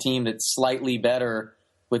 taking the team that's slightly better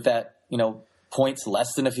with that, points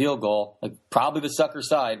less than a field goal. Like, probably the sucker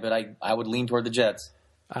side, but I would lean toward the Jets.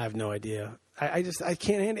 I have no idea. I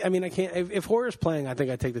can't. I can't. If Hoyer's playing, I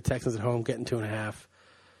think I'd take the Texans at home, getting 2.5. If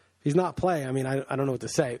he's not playing, I mean, I don't know what to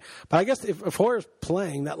say. But I guess if Hoyer's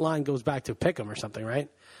playing, that line goes back to pick 'em or something, right?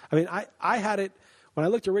 I mean, I had it when I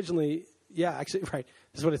looked originally. Yeah, actually, right.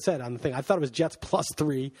 This is what it said on the thing. I thought it was Jets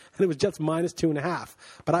 +3, and it was Jets minus 2.5.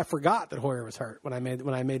 But I forgot that Hoyer was hurt when I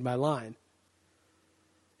made my line.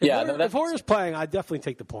 If Hoyer's playing, I'd definitely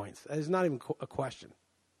take the points. It's not even a question.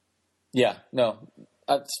 Yeah, no,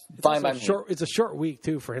 that's fine by me. It's a short week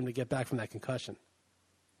too for him to get back from that concussion.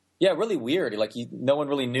 Yeah, really weird. Like no one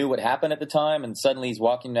really knew what happened at the time, and suddenly he's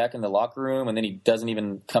walking back in the locker room, and then he doesn't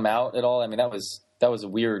even come out at all. I mean, that was a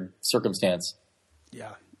weird circumstance.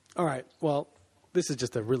 Yeah. All right. Well, this is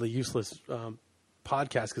just a really useless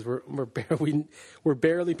podcast because we're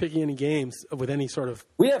barely picking any games with any sort of.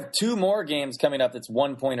 We have 2 more games coming up that's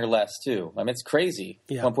 1 point or less too. I mean, it's crazy.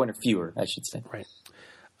 Yeah. 1 point or fewer, I should say. Right.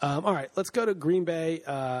 All right. Let's go to Green Bay,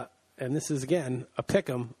 and this is again a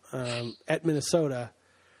pick'em at Minnesota.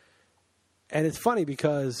 And it's funny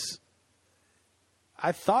because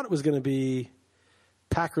I thought it was going to be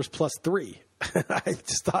Packers +3. I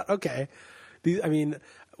just thought, okay,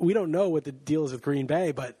 we don't know what the deal is with Green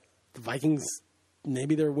Bay, but the Vikings,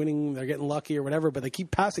 maybe they're winning, they're getting lucky or whatever, but they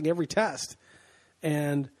keep passing every test.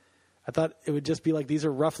 And I thought it would just be like these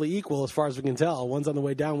are roughly equal as far as we can tell. One's on the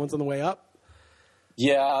way down, one's on the way up.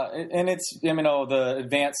 Yeah, and it's, the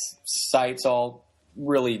advanced sites all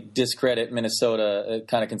really discredit Minnesota,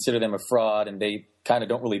 kind of consider them a fraud, and they kind of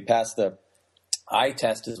don't really pass the eye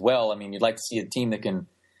test as well. I mean, you'd like to see a team that can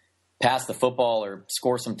pass the football or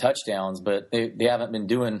score some touchdowns, but they haven't been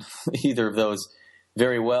doing either of those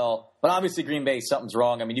very well. But obviously Green Bay, something's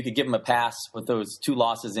wrong. I mean, you could give them a pass with those 2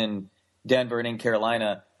 losses in Denver and in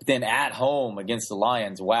Carolina, but then at home against the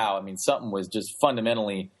Lions, wow. I mean, something was just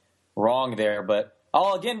fundamentally wrong there. But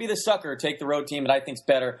I'll again be the sucker, take the road team that I think's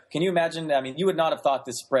better. Can you imagine? I mean, you would not have thought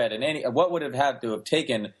this spread, and what would have had to have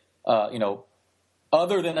taken,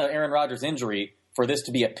 other than an Aaron Rodgers injury, for this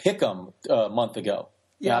to be a pick'em a month ago.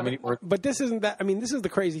 Yeah, but this isn't that. I mean, this is the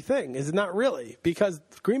crazy thing. Is it not really? Because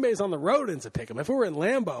Green Bay's on the road and it's a pick'em. If we were in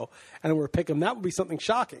Lambeau and we're a pick'em, that would be something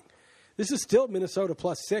shocking. This is still Minnesota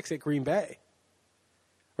 +6 at Green Bay,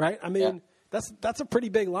 right? I mean, that's a pretty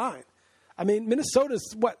big line. I mean,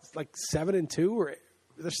 Minnesota's what, like 7-2, or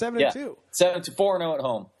they're 7-2. 7-4-0 at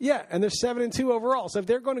home. Yeah, and they're 7-2 overall. So if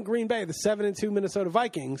they're going to Green Bay, the 7-2 Minnesota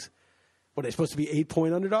Vikings, what are they supposed to be?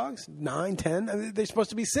 8-point underdogs? 9, 10? I mean, they're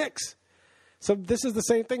supposed to be 6. So this is the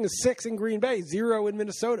same thing as 6 in Green Bay, 0 in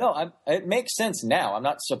Minnesota. No, it makes sense now. I'm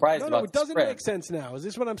not surprised about it doesn't make sense now. Is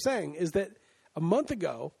this what I'm saying? Is that a month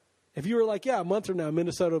ago, if you were like, a month from now,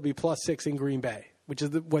 Minnesota will be +6 in Green Bay, which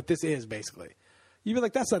is what this is basically, you'd be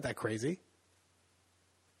like, that's not that crazy,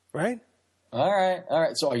 right? All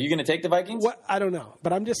right. So are you going to take the Vikings? What? I don't know.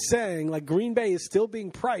 But I'm just saying, like, Green Bay is still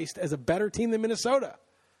being priced as a better team than Minnesota.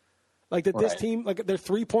 Like, that this team, like, they're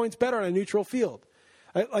 3 points better on a neutral field.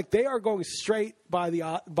 Like, they are going straight by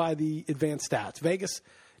the advanced stats. Vegas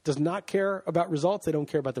does not care about results. They don't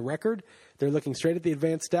care about the record. They're looking straight at the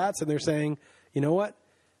advanced stats, and they're saying, you know what?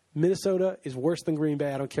 Minnesota is worse than Green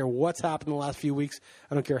Bay. I don't care what's happened in the last few weeks.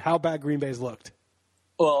 I don't care how bad Green Bay's looked.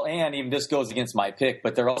 Well, and even this goes against my pick,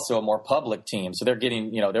 but they're also a more public team, so they're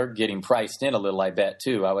getting priced in a little. I bet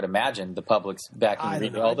too. I would imagine the public's backing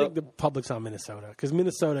Green Bay. I think the public's on Minnesota because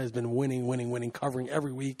Minnesota has been winning, covering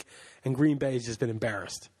every week, and Green Bay has just been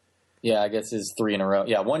embarrassed. Yeah, I guess it's 3 in a row.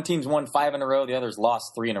 Yeah, one team's won 5 in a row, the other's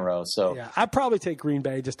lost 3 in a row. So yeah, I'd probably take Green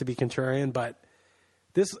Bay just to be contrarian, but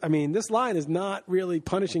this line is not really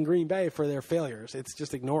punishing Green Bay for their failures. It's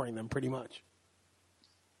just ignoring them pretty much.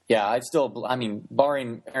 Yeah,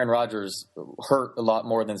 barring Aaron Rodgers hurt a lot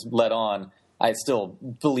more than let on, I still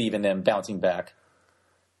believe in them bouncing back.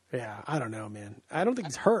 Yeah, I don't know, man. I don't think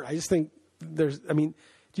he's hurt. I just think do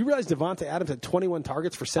you realize Devontae Adams had 21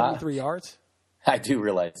 targets for 73 yards? I do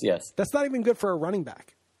realize, yes. That's not even good for a running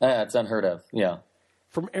back. That's unheard of, yeah.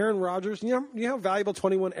 From Aaron Rodgers, you know how valuable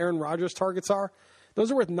 21 Aaron Rodgers targets are?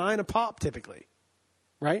 Those are worth 9 a pop typically,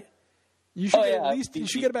 right? You should you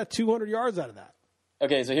should get about 200 yards out of that.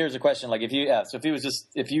 Okay, so here's a question: like, if you had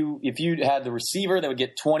the receiver that would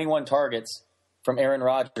get 21 targets from Aaron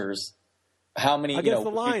Rodgers, how many against the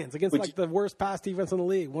Lions, against the worst pass defense in the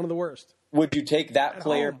league, one of the worst? Would you take that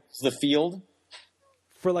player to the field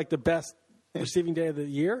for like the best receiving day of the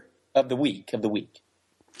year of the week?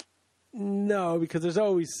 No, because there's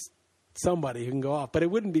always somebody who can go off, but it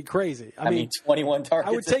wouldn't be crazy. I mean 21 targets.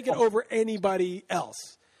 I would take it over anybody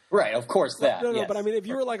else. Right, of course that. No, but I mean, if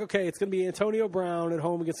you were like, okay, it's going to be Antonio Brown at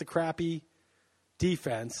home against a crappy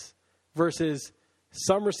defense versus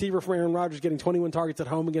some receiver from Aaron Rodgers getting 21 targets at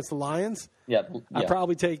home against the Lions, I'd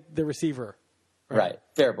probably take the receiver. Right,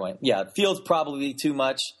 fair point. Yeah, Fields probably too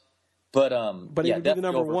much, but he would be the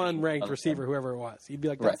number one ranked receiver, whoever it was. You'd be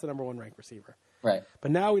like, that's the number one ranked receiver. Right.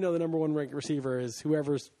 But now we know the number one ranked receiver is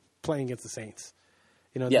whoever's playing against the Saints.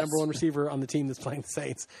 The number one receiver on the team that's playing the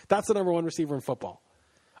Saints. That's the number one receiver in football.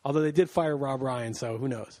 Although they did fire Rob Ryan, so who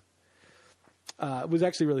knows? It was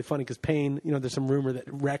actually really funny because Payne, there's some rumor that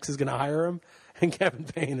Rex is going to hire him, and Kevin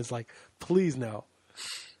Payne is like, please no.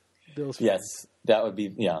 Bills fans. Yes, that would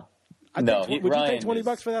be, yeah. Would you pay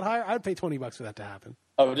 $20 for that hire? I'd pay $20 for that to happen.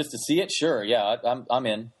 Oh, just to see it? Sure, yeah, I'm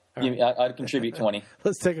in. Right. I'd contribute 20.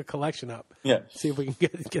 Let's take a collection up. Yeah. See if we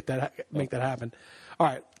can make that happen. All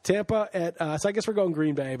right, Tampa so I guess we're going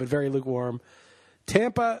Green Bay, but very lukewarm.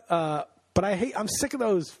 Tampa, but I'm sick of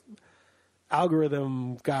those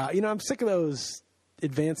algorithm guys. I'm sick of those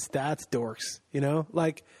advanced stats dorks.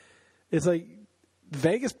 It's like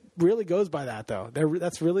Vegas really goes by that though.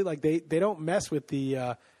 That's really like they don't mess with those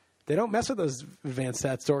advanced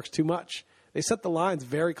stats dorks too much. They set the lines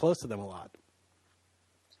very close to them a lot.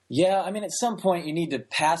 Yeah, at some point you need to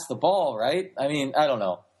pass the ball, right? I don't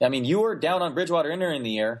know. You were down on Bridgewater entering the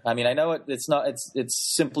year. I know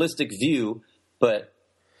it's simplistic view, but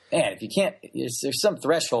man, if you can't, there's some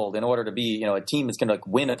threshold in order to be, a team that's going to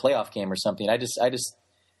win a playoff game or something. I just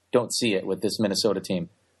don't see it with this Minnesota team.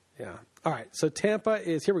 Yeah. All right. So Tampa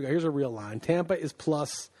is, here we go. Here's a real line. Tampa is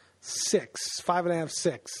plus 6, 5.5,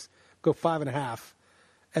 6. Go 5.5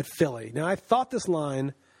 at Philly. Now I thought this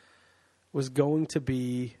line was going to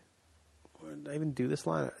be, did I even do this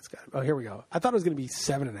line? Here we go. I thought it was going to be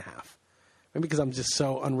 7.5. Maybe because I'm just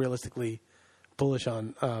so unrealistically bullish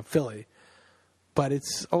on Philly. But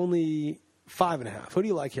it's only 5.5. Who do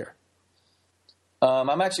you like here? I'm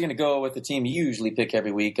actually going to go with the team you usually pick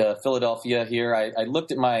every week, Philadelphia here. I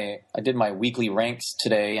did my weekly ranks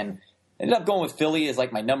today and ended up going with Philly as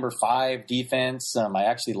like my number 5 defense. I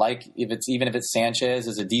actually like even if it's Sanchez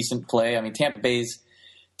is a decent play. Tampa Bay's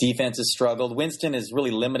defense has struggled. Winston has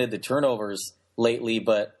really limited the turnovers lately,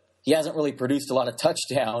 but he hasn't really produced a lot of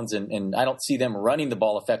touchdowns, and I don't see them running the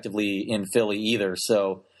ball effectively in Philly either.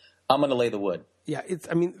 So I'm going to lay the wood. Yeah,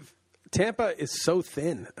 Tampa is so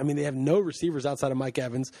thin. They have no receivers outside of Mike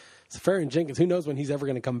Evans. Safarian Jenkins, who knows when he's ever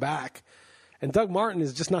going to come back. And Doug Martin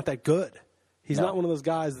is just not that good. He's not one of those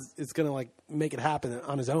guys that's going to make it happen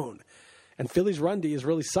on his own. And Philly's run D is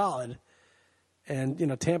really solid. And,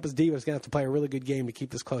 Tampa's D is going to have to play a really good game to keep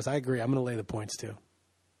this close. I agree. I'm going to lay the points too.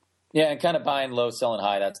 Yeah, and kind of buying low, selling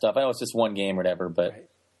high, that stuff. I know it's just one game or whatever, but... Right.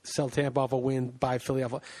 Sell Tampa off a win, buy Philly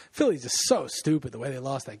off a... Philly's just so stupid the way they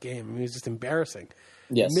lost that game. It was just embarrassing.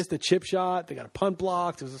 Yes. They missed a chip shot. They got a punt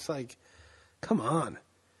blocked. It was just like, come on.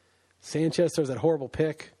 Sanchez throws that horrible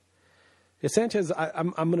pick. Yeah, Sanchez,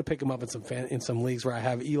 I'm going to pick him up in some leagues where I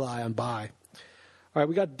have Eli on bye. All right,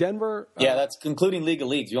 we got Denver. Yeah, that's concluding League of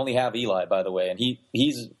Leagues. You only have Eli, by the way, and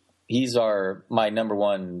he's my number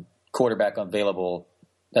one quarterback available.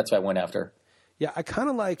 That's what I went after. Yeah, I kind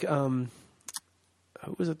of like who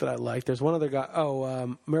was it that I liked? There's one other guy.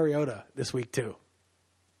 Mariota this week too.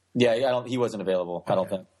 Yeah, he wasn't available. Okay. I don't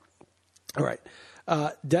think. All right,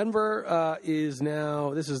 Denver is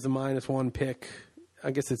now. This is the -1 pick.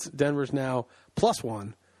 I guess Denver's now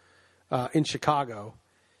 +1 in Chicago.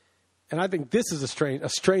 And I think this is a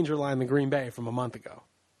stranger line than Green Bay from a month ago.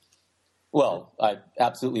 Well, I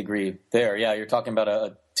absolutely agree there. Yeah, you're talking about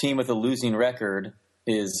a team with a losing record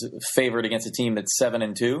is favored against a team that's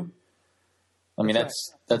 7-2. I mean,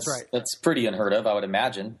 that's pretty unheard of, I would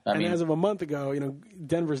imagine. I mean, as of a month ago,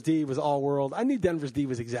 Denver's D was all world. I knew Denver's D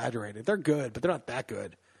was exaggerated. They're good, but they're not that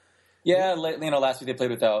good. Yeah, last week they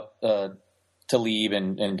played without Talib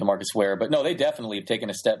and DeMarcus Ware, but no, they definitely have taken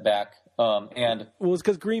a step back. It's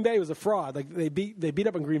because Green Bay was a fraud. Like they beat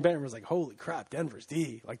up on Green Bay and was like, holy crap, Denver's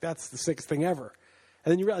D. Like that's the sickest thing ever.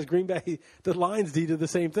 And then you realize Green Bay, the Lions D did the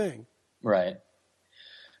same thing. Right.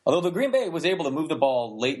 Although the Green Bay was able to move the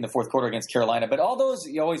ball late in the fourth quarter against Carolina, but all those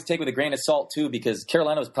you always take with a grain of salt too, because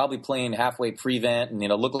Carolina was probably playing halfway prevent and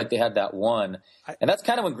looked like they had that one. And that's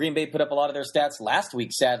kind of when Green Bay put up a lot of their stats last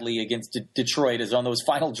week, sadly, against Detroit, is on those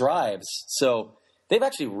final drives. So they've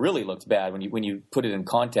actually really looked bad when you put it in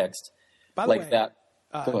context. By the like way, that.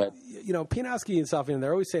 Go ahead. Pianowski and Salfino,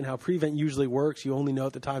 they're always saying how prevent usually works. You only know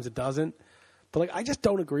at the times it doesn't. But I just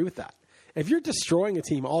don't agree with that. If you're destroying a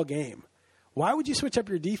team all game, why would you switch up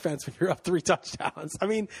your defense when you're up 3 touchdowns? I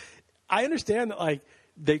mean, I understand that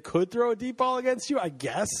they could throw a deep ball against you, I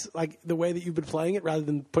guess, the way that you've been playing it rather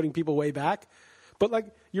than putting people way back.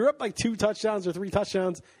 But you're up 2 touchdowns or 3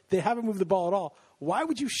 touchdowns. They haven't moved the ball at all. Why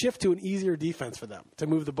would you shift to an easier defense for them to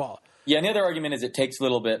move the ball? Yeah, and the other argument is it takes a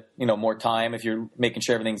little bit, more time if you're making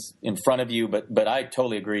sure everything's in front of you. But I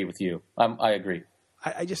totally agree with you. I agree.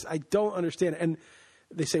 I don't understand. And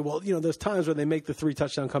they say, well, those times where they make the 3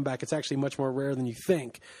 touchdown comeback, it's actually much more rare than you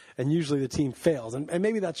think. And usually the team fails. And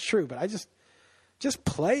maybe that's true. But I just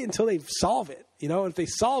play until they solve it. If they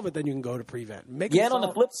solve it, then you can go to prevent. And on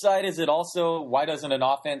the flip side, is it also, why doesn't an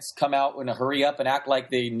offense come out in a hurry up and act like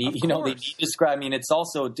they need, they need to score? I mean, it's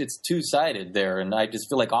two-sided there. And I just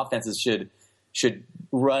feel like offenses should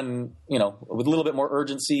run, with a little bit more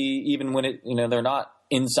urgency, even when they're not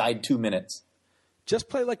inside 2 minutes. Just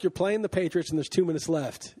play like you're playing the Patriots and there's 2 minutes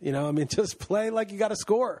left. Just play like you got to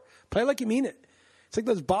score. Play like you mean it. It's like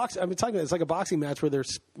those it's like a boxing match where they're,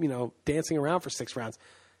 dancing around for 6 rounds.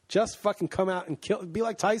 Just fucking come out and kill. Be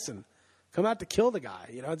like Tyson. Come out to kill the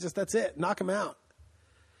guy. That's it. Knock him out.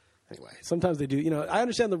 Anyway, sometimes they do. I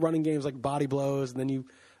understand the running games like body blows and then you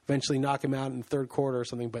eventually knock him out in the third quarter or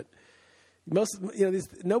something. But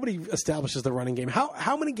nobody establishes the running game.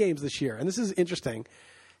 How many games this year? And this is interesting.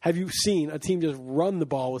 Have you seen a team just run the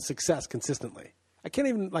ball with success consistently? I can't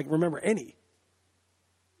even remember any.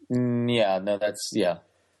 You'll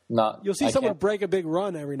see someone break a big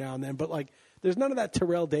run every now and then, but there's none of that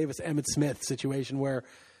Terrell Davis, Emmitt Smith situation where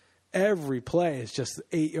every play is just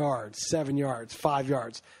 8 yards, 7 yards, 5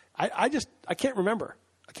 yards. I can't remember.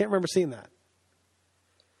 I can't remember seeing that.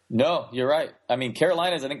 No, you're right. I mean,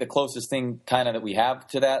 Carolina's, I think, the closest thing kind of that we have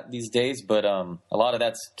to that these days, but a lot of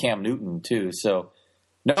that's Cam Newton too. So.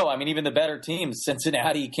 No, I mean, even the better teams,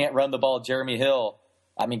 Cincinnati can't run the ball. Jeremy Hill.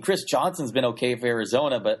 I mean, Chris Johnson's been okay for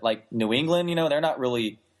Arizona, but New England, they're not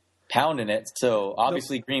really pounding it. So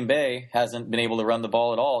obviously Green Bay hasn't been able to run the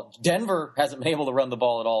ball at all. Denver hasn't been able to run the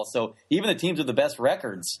ball at all. So even the teams with the best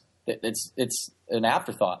records, it's an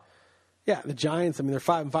afterthought. Yeah, the Giants, they're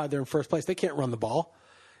 5-5. They're in first place. They can't run the ball.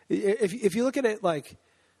 If you look at it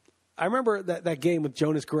I remember that game with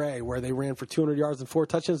Jonas Gray where they ran for 200 yards and 4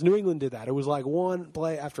 touchdowns. New England did that. It was one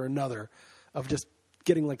play after another of just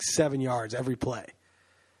getting 7 yards every play.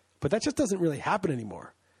 But that just doesn't really happen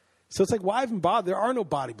anymore. So it's why even bother? There are no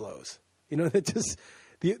body blows. It just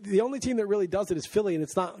the only team that really does it is Philly, and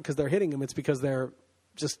it's not because they're hitting them. It's because they're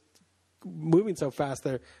just moving so fast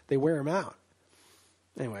they wear them out.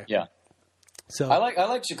 Anyway. Yeah. So I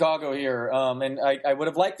like Chicago here, and I would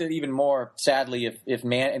have liked it even more. Sadly, if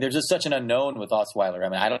there's just such an unknown with Osweiler. I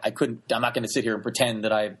mean, I'm not going to sit here and pretend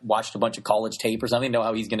that I watched a bunch of college tape or something. Know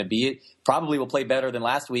how he's going to be. It probably will play better than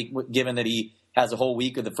last week, given that he has a whole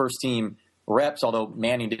week of the first team reps. Although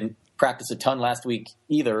Manning didn't practice a ton last week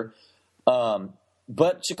either.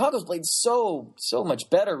 But Chicago's played so much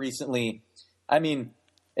better recently. I mean.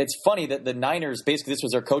 It's funny that the Niners, basically this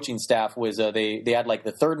was their coaching staff, was they had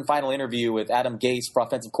the third and final interview with Adam Gase for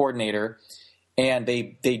offensive coordinator, and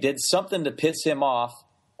they did something to piss him off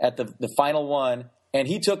at the final one, and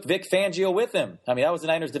he took Vic Fangio with him. I mean, that was the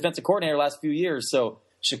Niners defensive coordinator the last few years. So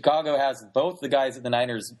Chicago has both the guys that the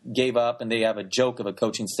Niners gave up, and they have a joke of a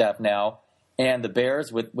coaching staff now. And the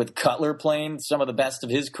Bears with Cutler playing some of the best of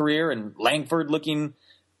his career and Langford looking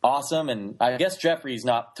awesome. And I guess Jeffrey's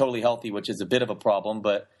not totally healthy, which is a bit of a problem.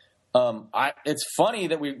 But it's funny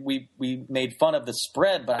that we made fun of the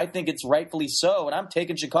spread, but I think it's rightfully so. And I'm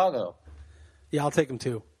taking Chicago. Yeah, I'll take them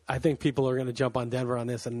too. I think people are going to jump on Denver on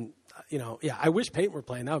this. And, I wish Peyton were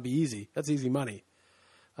playing. That would be easy. That's easy money.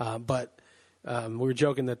 But we were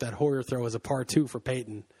joking that Hoyer throw was a par 2 for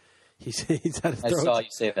Peyton. He's had to throw I saw you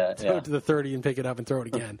say that. Throw it to the 30 and pick it up and throw it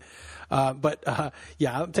again. But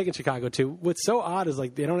I'm taking Chicago too. What's so odd is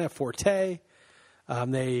like they don't have Forte.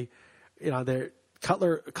 They're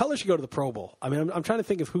Cutler should go to the Pro Bowl. I mean, I'm trying to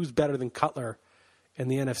think of who's better than Cutler in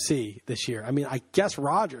the NFC this year. I mean, I guess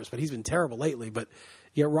Rodgers, but he's been terrible lately. But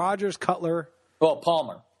Rodgers, Cutler. Well,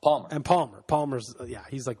 Palmer. And Palmer. Palmer's,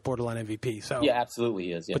 he's like borderline MVP. So yeah, absolutely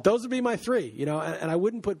he is. Yeah. But those would be my 3, and I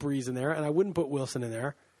wouldn't put Breeze in there, and I wouldn't put Wilson in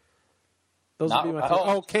there. Those would be my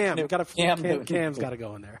 3. Cam. Cam's got to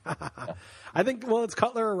go in there. I think, it's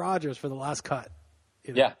Cutler or Rodgers for the last cut.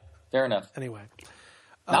 Yeah, fair enough. Anyway.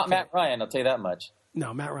 Not Matt Ryan, I'll tell you that much.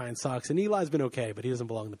 No, Matt Ryan sucks, and Eli's been okay, but he doesn't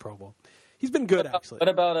belong in the Pro Bowl. He's been good, actually. What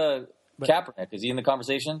about Kaepernick? Is he in the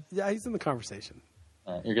conversation? Yeah, he's in the conversation.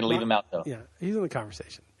 You're going to leave him out, though. Yeah, he's in the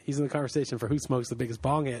conversation. He's in the conversation for who smokes the biggest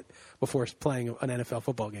bong hit before playing an NFL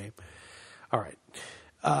football game. All right.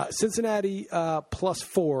 Cincinnati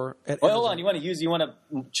 +4 at Well, hold on. You want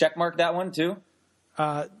to check mark that one, too?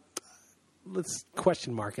 Let's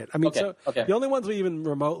question mark it. I mean, okay. The only ones we even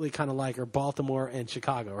remotely kind of like are Baltimore and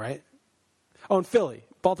Chicago, right? Oh, and Philly.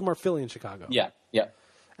 Baltimore, Philly, and Chicago. Yeah.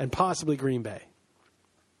 And possibly Green Bay.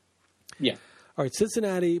 Yeah. All right,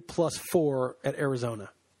 Cincinnati +4 at Arizona.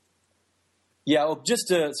 Yeah, well, just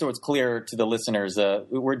so it's clear to the listeners,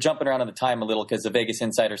 we're jumping around on the time a little because the Vegas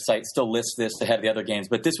Insider site still lists this ahead of the other games,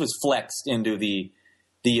 but this was flexed into the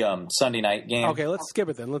Sunday night game. Okay, let's skip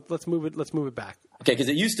it then. Let's move it. Let's move it back. Okay, because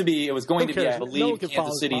it was going to be, I believe,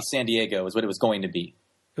 Kansas City, San Diego is what it was going to be.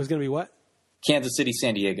 It was going to be what? Kansas City,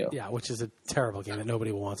 San Diego. Yeah, which is a terrible game that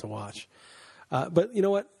nobody wants to watch. But you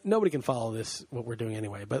know what? Nobody can follow this, what we're doing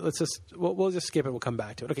anyway. But we'll just skip it. We'll come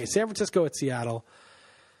back to it. Okay, San Francisco at Seattle.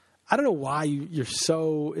 I don't know why you're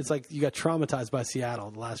so – it's like you got traumatized by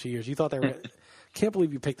Seattle the last few years. You thought they were – can't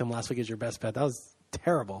believe you picked them last week as your best bet. That was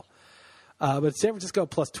terrible. But San Francisco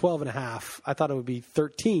 +12.5. I thought it would be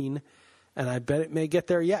 13, and I bet it may get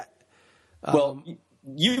there yet. Well,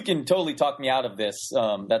 you can totally talk me out of this.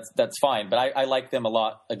 That's fine, but I like them a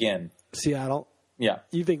lot again. Seattle? Yeah.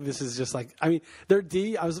 You think this is just like – I mean, they're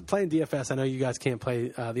I was playing DFS. I know you guys can't play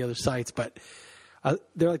the other sites, but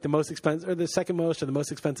they're like the most expensive – or the second most or the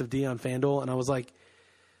most expensive D on FanDuel. And I was like,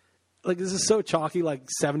 this is so chalky, like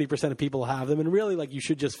 70% of people have them. And really, like, you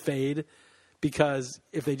should just fade because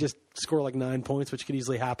if they just score like 9 points, which could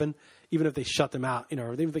easily happen, even if they shut them out,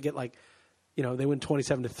 or even if they get like – they win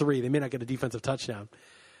 27-3. They may not get a defensive touchdown.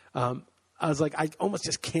 I was like, I almost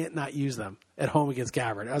just can't not use them at home against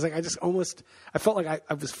Gabbard. I was like, I felt like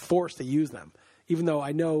I was forced to use them, even though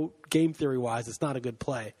I know game theory wise it's not a good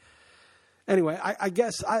play. Anyway, I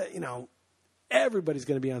guess everybody's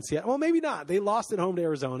going to be on Seattle. Well, maybe not. They lost at home to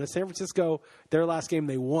Arizona. San Francisco, their last game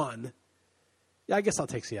they won. Yeah, I guess I'll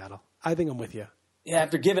take Seattle. I think I'm with you. Yeah,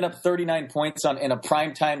 after giving up 39 points in a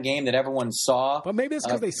primetime game that everyone saw. But maybe it's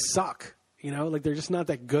because they suck. Like they're just not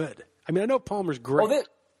that good. I mean, I know Palmer's great. Well,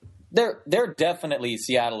 they're definitely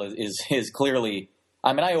Seattle is clearly.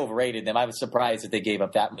 I mean, I overrated them. I was surprised that they gave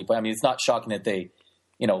up that many. But I mean, it's not shocking that they,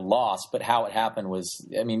 lost. But how it happened was,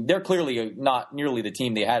 I mean, they're clearly not nearly the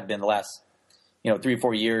team they had been the last, 3 or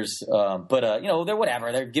 4 years. But they're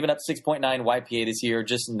whatever. They're giving up 6.9 YPA this year,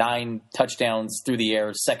 just 9 touchdowns through the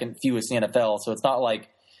air, second fewest in the NFL. So it's not like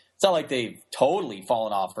they've totally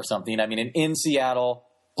fallen off or something. I mean, in Seattle.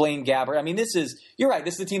 Blaine Gabbert. I mean, you're right.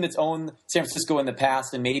 This is a team that's owned San Francisco in the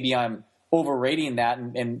past, and maybe I'm overrating that,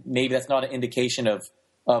 and maybe that's not an indication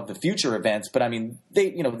of the future events. But I mean,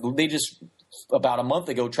 they just about a month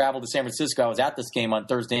ago traveled to San Francisco. I was at this game on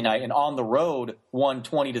Thursday night, and on the road won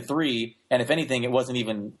 20-3. And if anything, it wasn't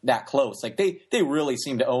even that close. Like they really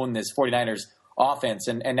seem to own this 49ers offense.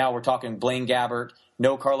 And now we're talking Blaine Gabbert,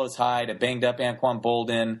 no Carlos Hyde, a banged up Anquan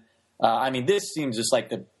Bolden. I mean, this seems just like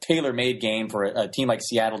the tailor-made game for a team like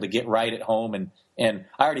Seattle to get right at home. And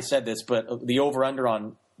I already said this, but the over-under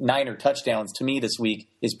on Niner touchdowns to me this week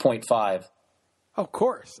is 0.5. Of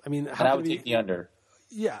course. I mean, I would take the under.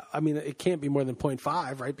 Yeah. I mean, it can't be more than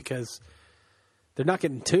 0.5, right? Because they're not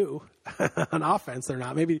getting 2 on offense. They're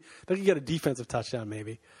not. Maybe they could get a defensive touchdown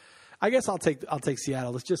maybe. I guess I'll take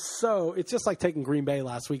Seattle. It's just like taking Green Bay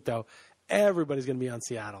last week, though. Everybody's going to be on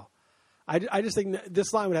Seattle. I just think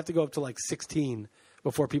this line would have to go up to like 16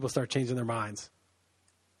 before people start changing their minds.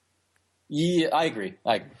 Yeah, I agree.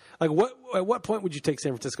 Like at what point would you take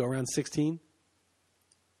San Francisco? Around 16?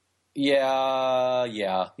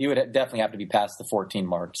 Yeah. You would definitely have to be past the 14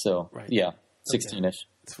 mark. So right. Yeah, 16-ish.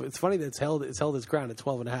 It's funny that it's held its ground at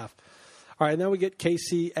 12.5. All right, now we get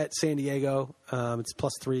KC at San Diego. It's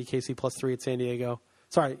 +3. KC +3 at San Diego.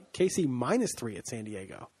 Sorry, KC -3 at San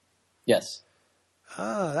Diego. Yes.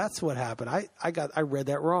 That's what happened. I read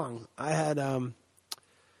that wrong. I had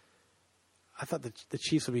I thought the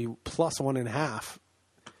Chiefs would be +1.5,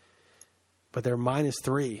 but they're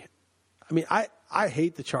 -3. I mean, I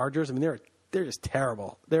hate the Chargers. I mean, they're just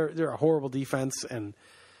terrible. They're a horrible defense, and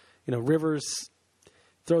Rivers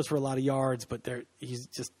throws for a lot of yards, but he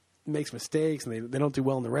just makes mistakes, and they don't do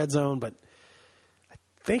well in the red zone. But I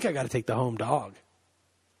think I got to take the home dog.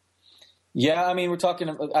 Yeah, I mean,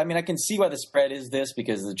 I can see why the spread is this,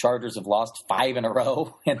 because the Chargers have lost 5 in a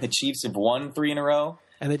row and the Chiefs have won 3 in a row.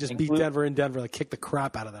 And they just beat Denver in Denver, like kick the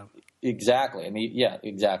crap out of them. Exactly. I mean, yeah,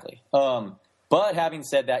 exactly. But having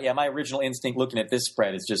said that, yeah, my original instinct looking at this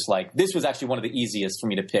spread is just like, this was actually one of the easiest for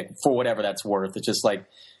me to pick for whatever that's worth. It's just like,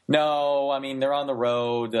 no, I mean, they're on the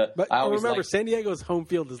road. But remember, San Diego's home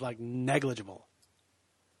field is like negligible.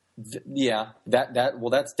 Yeah,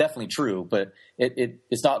 that's definitely true, but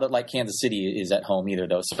it's not that like Kansas City is at home either,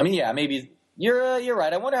 though. So I mean, yeah, maybe you're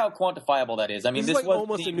right. I wonder how quantifiable that is. I mean, this was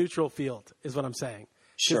almost a neutral field, is what I'm saying.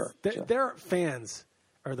 Sure. Their fans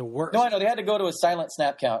are the worst. No, I know they had to go to a silent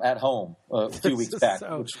snap count at home a few weeks back.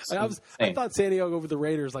 I thought San Diego over the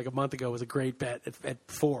Raiders like a month ago was a great bet at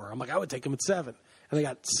 4. I'm like, I would take them at 7, and they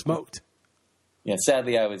got smoked. Yeah,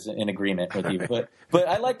 sadly, I was in agreement with you, but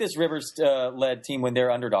I like this Rivers led team when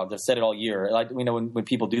they're underdogs. I've said it all year. Like when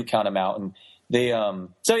people do count them out, and they.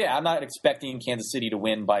 So yeah, I'm not expecting Kansas City to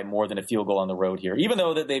win by more than a field goal on the road here, even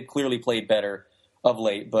though that they've clearly played better of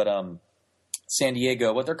late. But San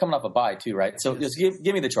Diego, they're coming off a bye too, right? So just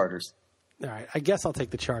give me the Chargers. All right, I guess I'll take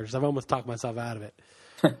the Chargers. I've almost talked myself out of it.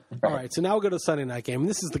 Right. All right, so now we'll go to the Sunday night game, and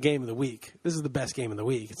this is the game of the week. This is the best game of the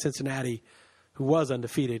week. It's Cincinnati, who was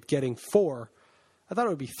undefeated, getting 4. I thought it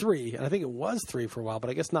would be 3, and I think it was 3 for a while, but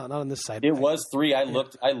I guess not on this side. It was 3. I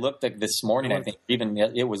looked at this morning. I think even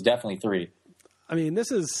it was definitely 3. I mean, this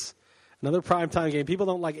is another primetime game. People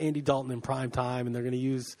don't like Andy Dalton in primetime, and they're going to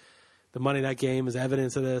use the Monday night game as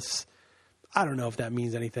evidence of this. I don't know if that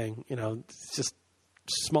means anything. It's just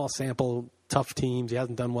small sample, tough teams. He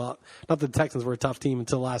hasn't done well. Not that the Texans were a tough team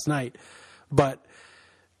until last night, but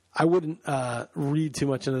I wouldn't read too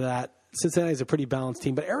much into that. Cincinnati's a pretty balanced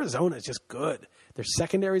team, but Arizona is just good. Their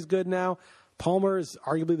secondary is good now. Palmer is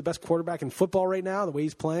arguably the best quarterback in football right now, the way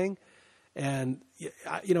he's playing. And,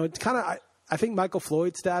 it's kind of – I think Michael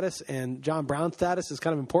Floyd's status and John Brown's status is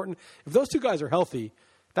kind of important. If those two guys are healthy,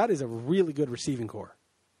 that is a really good receiving core.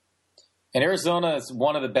 And Arizona is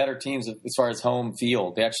one of the better teams as far as home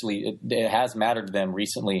field. It has mattered to them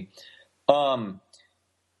recently. All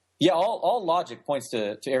logic points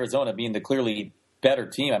to Arizona being the clearly better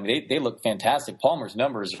team. I mean, they look fantastic. Palmer's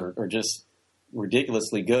numbers are just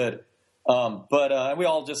ridiculously good. But we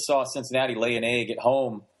all just saw Cincinnati lay an egg at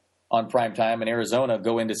home on primetime, and Arizona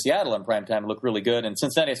go into Seattle on primetime and look really good. And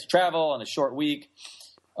Cincinnati has to travel on a short week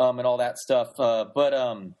and all that stuff. But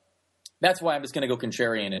that's why I'm just going to go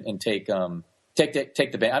contrarian and take the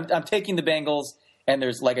Bengals. I'm taking the Bengals, and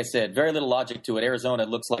there's, like I said, very little logic to it. Arizona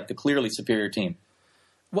looks like the clearly superior team.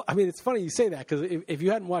 Well, I mean, it's funny you say that, because if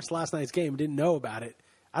you hadn't watched last night's game and didn't know about it,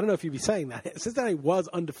 I don't know if you'd be saying that. Cincinnati was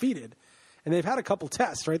undefeated, and they've had a couple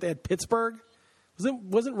tests, right? They had Pittsburgh.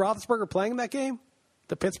 Wasn't Roethlisberger playing in that game?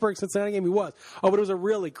 The Pittsburgh-Cincinnati game? He was. Oh, but it was a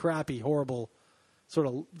really crappy, horrible, sort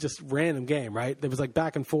of just random game, right? It was like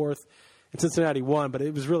back and forth, and Cincinnati won, but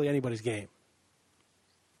it was really anybody's game.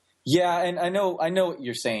 Yeah, and I know what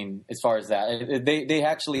you're saying as far as that.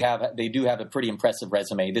 They do have a pretty impressive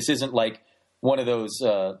resume. This isn't like one of those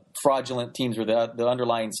fraudulent teams where the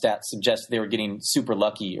underlying stats suggest they were getting super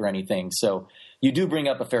lucky or anything. So you do bring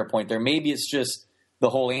up a fair point there. Maybe it's just the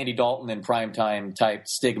whole Andy Dalton in primetime type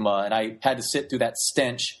stigma, and I had to sit through that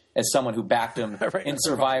stench as someone who backed him in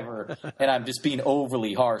Survivor, and I'm just being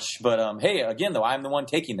overly harsh. But hey, again, though, I'm the one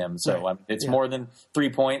taking them, so it's more than 3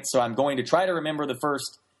 points. So I'm going to try to remember the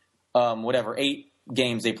first 8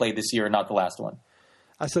 games they played this year, and not the last one.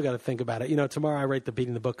 I still got to think about it. Tomorrow I write the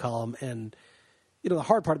Beating the Book column, and the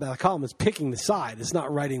hard part about the column is picking the side. It's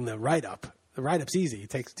not writing the write-up. The write-up's easy. It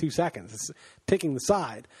takes 2 seconds. It's picking the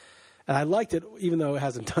side. And I liked it, even though it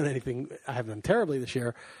hasn't done anything. I haven't done terribly this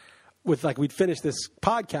year. we'd finish this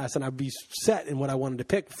podcast and I'd be set in what I wanted to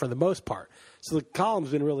pick for the most part. So the column's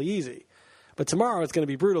been really easy. But tomorrow it's going to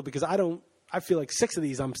be brutal because I feel like 6 of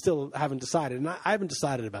these I haven't decided, and I haven't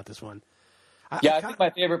decided about this one. I think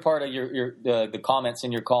my favorite part of the comments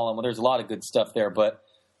in your column, well, there's a lot of good stuff there, but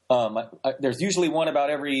there's usually one about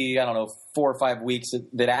every, 4 or 5 weeks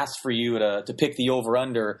that asks for you to pick the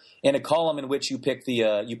over-under in a column in which you pick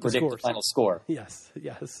you predict the final score. Yes,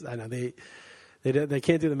 I know. They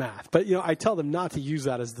can't do the math. But, I tell them not to use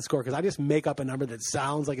that as the score because I just make up a number that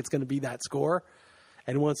sounds like it's going to be that score.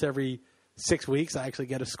 And once every 6 weeks, I actually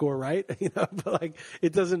get a score right, but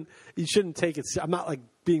you shouldn't take it. I'm not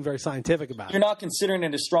being very scientific about it. You're not considering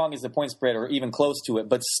it as strong as the point spread or even close to it,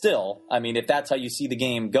 but still, I mean, if that's how you see the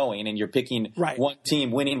game going and you're picking one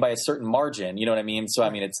team winning by a certain margin, you know what I mean? So, I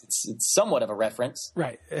mean, it's somewhat of a reference.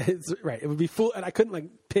 Right. It's right. It would be and I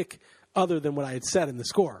couldn't pick other than what I had said in the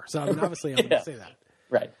score. So, I mean, obviously I'm going to say that.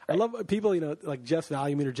 Right. I love people, like Jeff's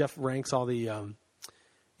value meter. Jeff ranks all the,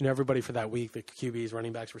 everybody for that week, the QBs,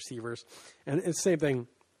 running backs, receivers. And it's the same thing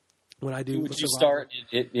when I do. Would you start,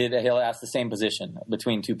 he'll ask the same position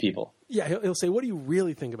between two people. Yeah, he'll say, what do you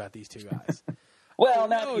really think about these two guys?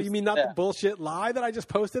 Well, you mean not the bullshit lie that I just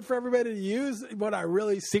posted for everybody to use? What I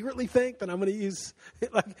really secretly think that I'm going to use?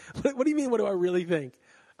 What do you mean, what do I really think?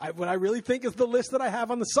 What I really think is the list that I have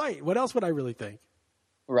on the site. What else would I really think?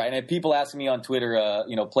 Right, and if people ask me on Twitter,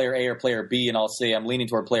 player A or player B, and I'll say I'm leaning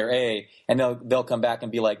toward player A, and they'll come back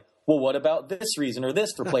and be like, well, what about this reason or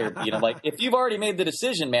this for player B? And I'm like, if you've already made the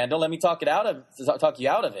decision, man, don't let me talk you out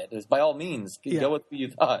of it. It's by all means, go with what you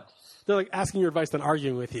thought. They're like asking your advice, then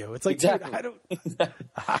arguing with you. It's like, exactly. Dude,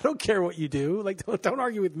 I don't care what you do. Don't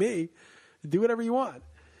argue with me. Do whatever you want.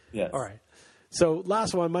 Yes. All right. So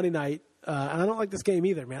last one, Monday night, and I don't like this game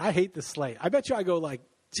either, man. I hate this slate. I bet you I go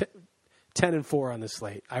 10-4 on this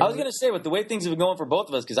slate. I was going to say, with the way things have been going for both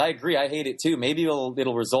of us, because I agree, I hate it too. Maybe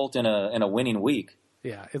it'll result in a winning week.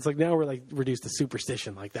 Yeah, it's like now we're reduced to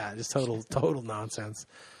superstition like that. Just total nonsense.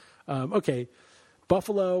 Okay,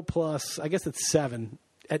 Buffalo plus, I guess it's 7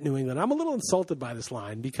 at New England. I'm a little insulted by this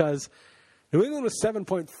line because New England was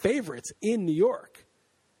 7-point favorites in New York,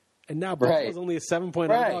 and now Buffalo's only a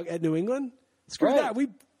 7-point underdog at New England. Screw that. We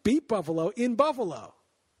beat Buffalo in Buffalo.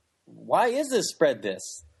 Why is this spread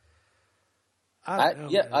this? I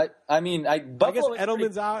don't know. I mean, Buffalo. I guess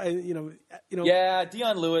Edelman's out, and Yeah,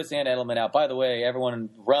 Dion Lewis and Edelman out. By the way, everyone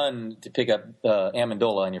run to pick up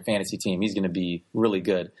Amendola on your fantasy team. He's going to be really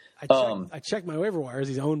good. I checked my waiver wires.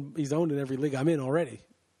 He's owned in every league I'm in already.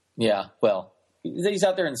 Yeah, well, he's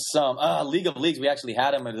out there in some League of Leagues. We actually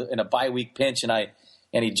had him in a bye week pinch, and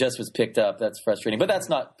he just was picked up. That's frustrating, but that's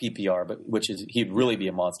not PPR. But he'd really be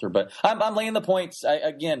a monster. But I'm laying the points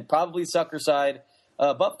again. Probably sucker side.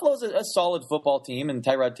 Buffalo's a solid football team, and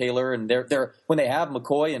Tyrod Taylor, and they're when they have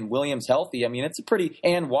McCoy and Williams healthy. I mean, it's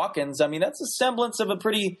and Watkins. I mean, that's a semblance of a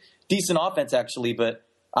pretty decent offense, actually. But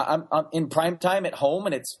I'm in prime time at home,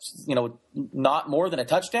 and it's not more than a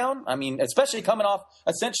touchdown. I mean, especially coming off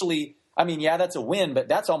essentially. I mean, yeah, that's a win, but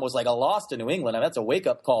that's almost like a loss to New England. And that's a wake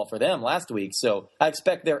up call for them last week. So I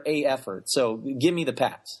expect their A effort. So give me the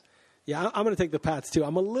Pats. Yeah, I'm going to take the Pats too.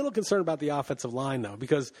 I'm a little concerned about the offensive line though,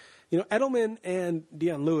 because Edelman and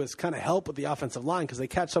Dion Lewis kind of help with the offensive line because they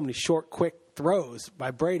catch so many short, quick throws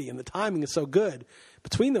by Brady, and the timing is so good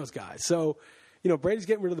between those guys. So, Brady's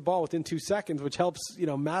getting rid of the ball within 2 seconds, which helps,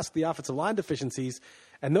 mask the offensive line deficiencies.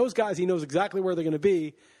 And those guys, he knows exactly where they're going to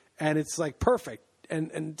be, and it's perfect.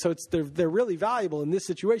 And so they're really valuable in this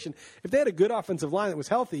situation. If they had a good offensive line that was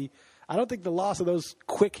healthy, I don't think the loss of those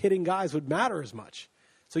quick hitting guys would matter as much.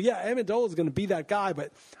 So, yeah, Amendola is going to be that guy,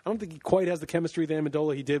 but I don't think he quite has the chemistry with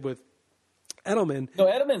Amendola he did with Edelman. No,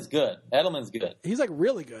 Edelman's good. He's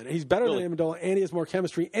really good. He's better than Amendola, and he has more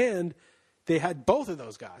chemistry. And they had both of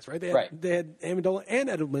those guys, right? They had Amendola and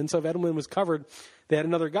Edelman. So if Edelman was covered, they had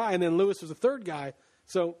another guy, and then Lewis was the third guy.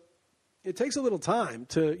 So it takes a little time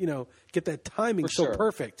to get that timing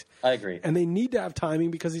perfect. I agree. And they need to have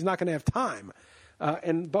timing because he's not going to have time.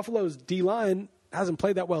 And Buffalo's D-line hasn't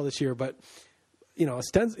played that well this year, but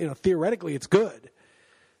theoretically it's good.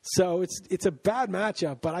 So it's a bad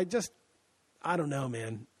matchup, but I don't know,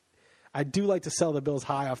 man. I do like to sell the Bills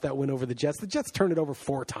high off that win over the Jets. The Jets turned it over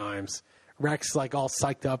 4 times. Rex all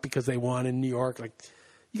psyched up because they won in New York.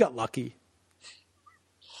 You got lucky.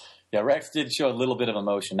 Yeah, Rex did show a little bit of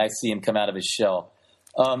emotion. Nice to see him come out of his shell.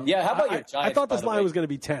 How about your Giants? I thought this line was going to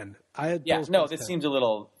be 10. This seems a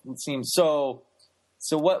little. It seems so.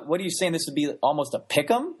 So what are you saying? This would be almost a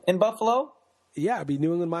pick'em in Buffalo? Yeah, it'd be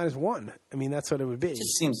New England -1. I mean, that's what it would be. It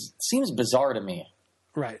just seems bizarre to me.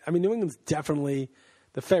 Right. I mean, New England's definitely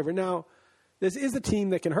the favorite. Now, this is a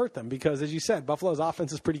team that can hurt them because, as you said, Buffalo's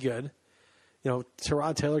offense is pretty good. You know,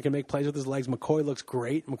 Tyrod Taylor can make plays with his legs. McCoy looks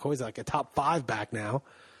great. McCoy's like a top 5 back now.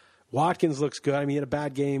 Watkins looks good. I mean, he had a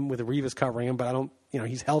bad game with Revis covering him, but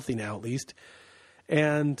he's healthy now at least.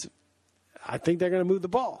 And I think they're going to move the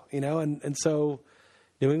ball, and so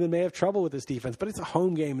New England may have trouble with this defense, but it's a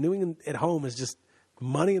home game. New England at home is just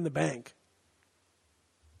money in the bank.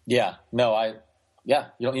 Yeah, no, you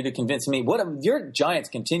don't need to convince me. Your Giants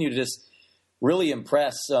continue to just really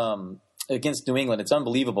impress against New England. It's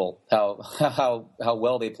unbelievable how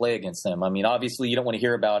well they play against them. I mean, obviously you don't want to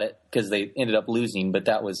hear about it because they ended up losing, but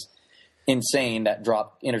that was insane, that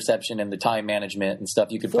drop interception and the time management and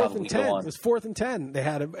stuff. You could probably go on. It was 4th and 10. They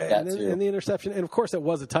had and the interception, and of course it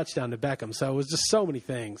was a touchdown to Beckham. So it was just so many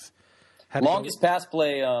things. Longest pass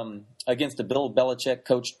play against a Bill Belichick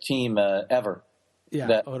coached team ever. Yeah,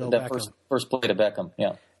 that first play to Beckham.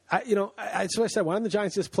 Yeah, that's what I said. Why don't the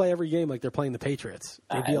Giants just play every game like they're playing the Patriots?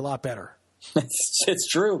 They'd be a lot better. It's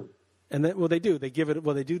true. And then, they do. They give it.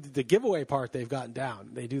 Well, they do the giveaway part. They've gotten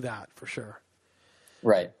down. They do that for sure.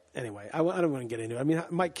 Right. Anyway, I don't want to get into it. I mean,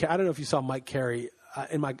 Mike. I don't know if you saw Mike Carey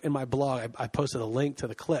in my blog. I posted a link to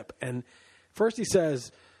the clip, and first he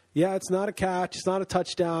says, "Yeah, it's not a catch. It's not a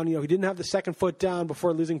touchdown. He didn't have the second foot down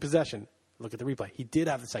before losing possession." Look at the replay. He did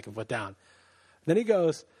have the second foot down. Then he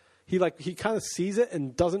goes, he kind of sees it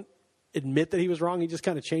and doesn't admit that he was wrong. He just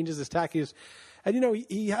kind of changes his tack.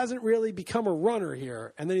 He hasn't really become a runner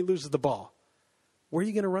here, and then he loses the ball. Where are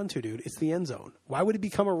you going to run to, dude? It's the end zone. Why would he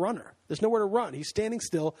become a runner? There's nowhere to run. He's standing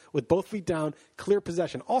still with both feet down, clear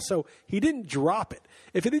possession. Also, he didn't drop it.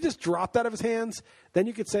 If it had just dropped out of his hands, then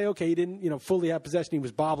you could say, okay, he didn't, fully have possession. He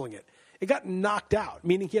was bobbling it. It got knocked out,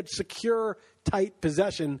 meaning he had secure, tight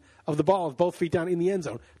possession of the ball with both feet down in the end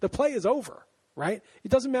zone. The play is over. Right? It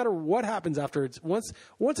doesn't matter what happens after once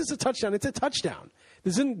it's a touchdown, it's a touchdown.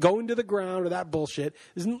 This isn't going to the ground or that bullshit.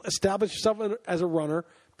 This isn't establish yourself as a runner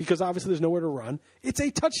because obviously there's nowhere to run. It's a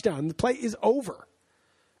touchdown. The play is over.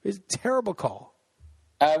 It's a terrible call.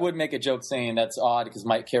 I would make a joke saying that's odd because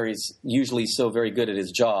Mike Carey's usually so very good at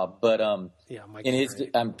his job, but Mike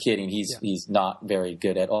Carey. I'm kidding. He's not very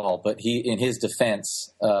good at all. But in his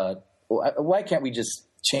defense, why can't we just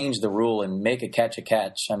change the rule and make a catch a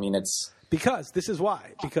catch? I mean, it's. Because this is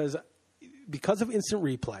why. Because of instant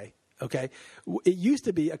replay, okay, it used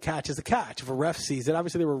to be a catch is a catch. If a ref sees it,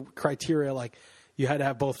 obviously there were criteria like you had to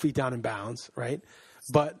have both feet down in bounds, right?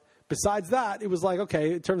 But besides that, it was like,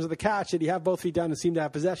 okay, in terms of the catch, did you have both feet down and seem to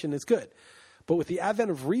have possession, it's good. But with the advent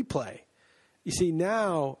of replay, you see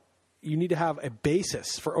now you need to have a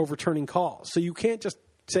basis for overturning calls. So you can't just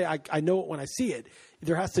say, I know it when I see it.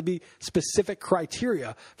 There has to be specific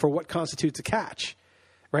criteria for what constitutes a catch.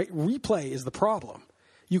 Right? Replay is the problem.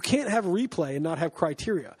 You can't have replay and not have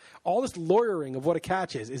criteria. All this lawyering of what a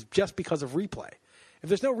catch is just because of replay. If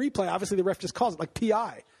there's no replay, obviously the ref just calls it like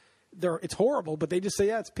PI. It's horrible, but they just say,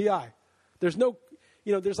 yeah, it's PI. There's no,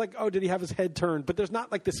 there's like, oh, did he have his head turned? But there's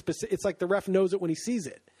not like this specific, it's like the ref knows it when he sees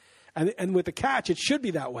it. And with the catch, it should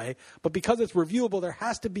be that way. But because it's reviewable, there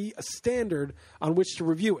has to be a standard on which to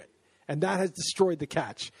review it. And that has destroyed the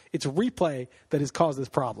catch. It's replay that has caused this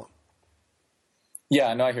problem.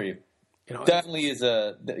 Yeah, no, I hear you. Definitely is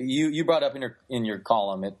you brought up in your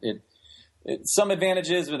column. It some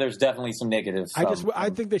advantages, but there's definitely some negatives. I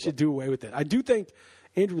think they should do away with it. I do think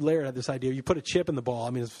Andrew Laird had this idea. You put a chip in the ball. I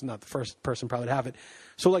mean, it's not the first person probably to have it.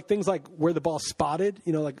 So like things like where the ball's spotted,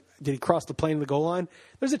 like did he cross the plane of the goal line?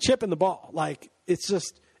 There's a chip in the ball. Like it's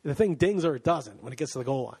just the thing dings or it doesn't when it gets to the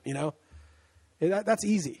goal line. That's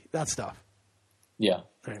easy. That stuff. Yeah,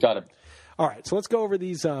 right. Got it. All right, so let's go over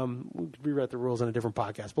these. We'll rewrite the rules on a different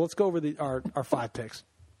podcast, but let's go over our 5 picks.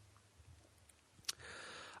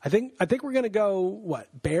 I think we're going to go what,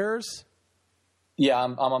 Bears? Yeah,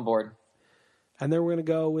 I'm on board. And then we're going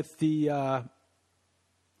to go with the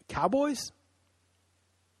Cowboys.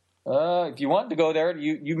 If you want to go there,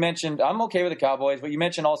 you mentioned I'm okay with the Cowboys, but you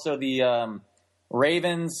mentioned also the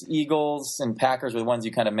Ravens, Eagles, and Packers were the ones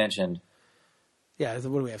you kind of mentioned. Yeah,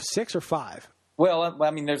 what do we have? 6 or 5? Well, I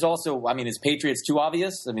mean, there's also, is Patriots too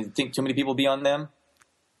obvious? I mean, think too many people be on them?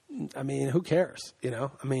 I mean, who cares?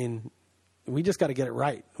 We just got to get it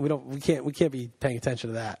right. We can't be paying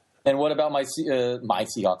attention to that. And what about my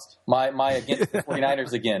Seahawks? My against the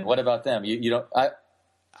 49ers again. What about them? You don't.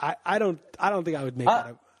 I don't think I would make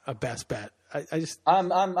that a best bet. I'm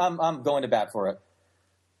going to bat for it.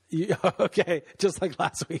 Okay, just like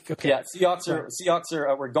last week. Okay. Yeah, Seahawks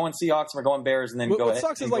are. We're going Seahawks. We're going Bears, and then go ahead. What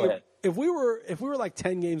sucks is like if we were like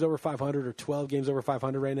 10 games over 500 or 12 games over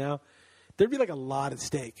 500 right now, there'd be like a lot at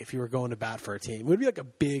stake if you were going to bat for a team. It would be like a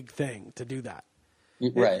big thing to do that.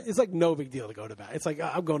 Right. It's like no big deal to go to bat. It's like,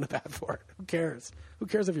 I'm going to bat for it. Who cares? Who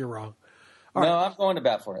cares if you're wrong? No, I'm going to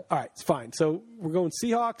bat for it. All right, it's fine. So we're going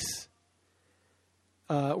Seahawks.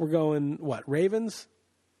 We're going, what, Ravens?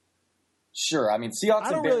 Sure. I mean, Seahawks.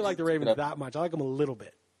 I don't really like the Ravens that much. I like them a little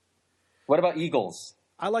bit. What about Eagles?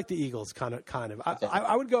 I like the Eagles, kind of. Okay.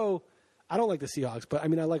 I would go. I don't like the Seahawks, but I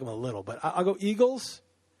mean, I like them a little. But I'll go Eagles,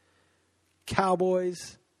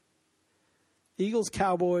 Cowboys,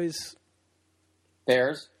 Cowboys,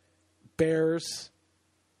 Bears. You're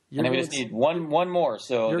and then we just need one more.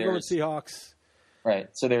 So you're going there's Seahawks. Right.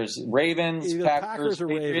 So there's Ravens, Either Packers or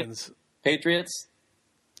Ravens. Patriots.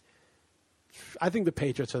 I think the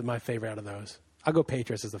Patriots are my favorite out of those. I'll go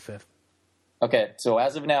Patriots as the fifth. Okay, so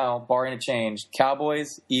as of now, barring a change,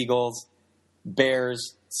 Cowboys, Eagles,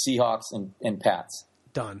 Bears, Seahawks, and Pats.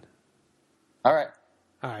 Done. All right.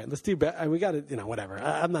 Let's do. We got to, whatever.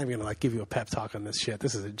 I'm not even gonna give you a pep talk on this shit.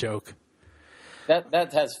 This is a joke.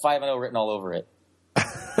 That has 5-0 written all over it.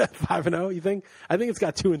 5-0, you think? I think it's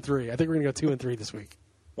got 2-3. I think we're gonna go 2-3 this week.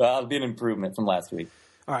 Well, it'll be an improvement from last week.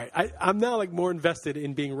 All right, I'm now more invested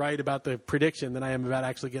in being right about the prediction than I am about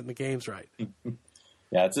actually getting the games right.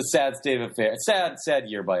 Yeah, it's a sad state of affairs. Sad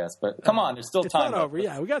year by us, but come on, there's still time. It's not over.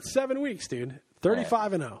 Yeah, we got 7 weeks, dude.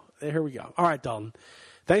 35-0. Here we go. All right, Dalton.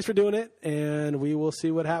 Thanks for doing it, and we will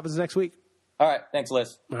see what happens next week. All right, thanks,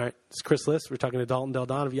 Liss. All right, it's Chris Liss. We're talking to Dalton Del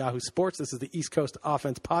Don of Yahoo Sports. This is the East Coast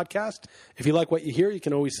Offense Podcast. If you like what you hear, you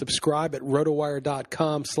can always subscribe at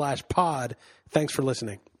rotowire.com/pod. Thanks for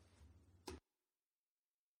listening.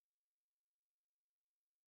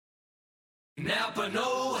 Napa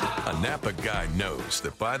know-how. A Napa guy knows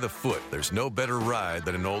that by the foot, there's no better ride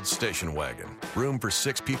than an old station wagon. Room for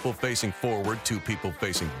 6 people facing forward, 2 people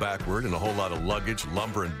facing backward, and a whole lot of luggage,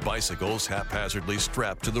 lumber, and bicycles haphazardly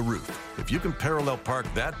strapped to the roof. If you can parallel park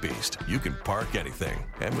that beast, you can park anything.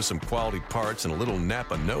 And with some quality parts and a little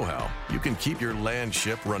Napa know-how, you can keep your land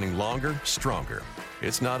ship running longer, stronger.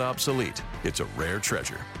 It's not obsolete. It's a rare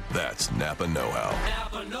treasure. That's Napa know-how.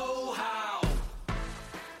 Napa know-how.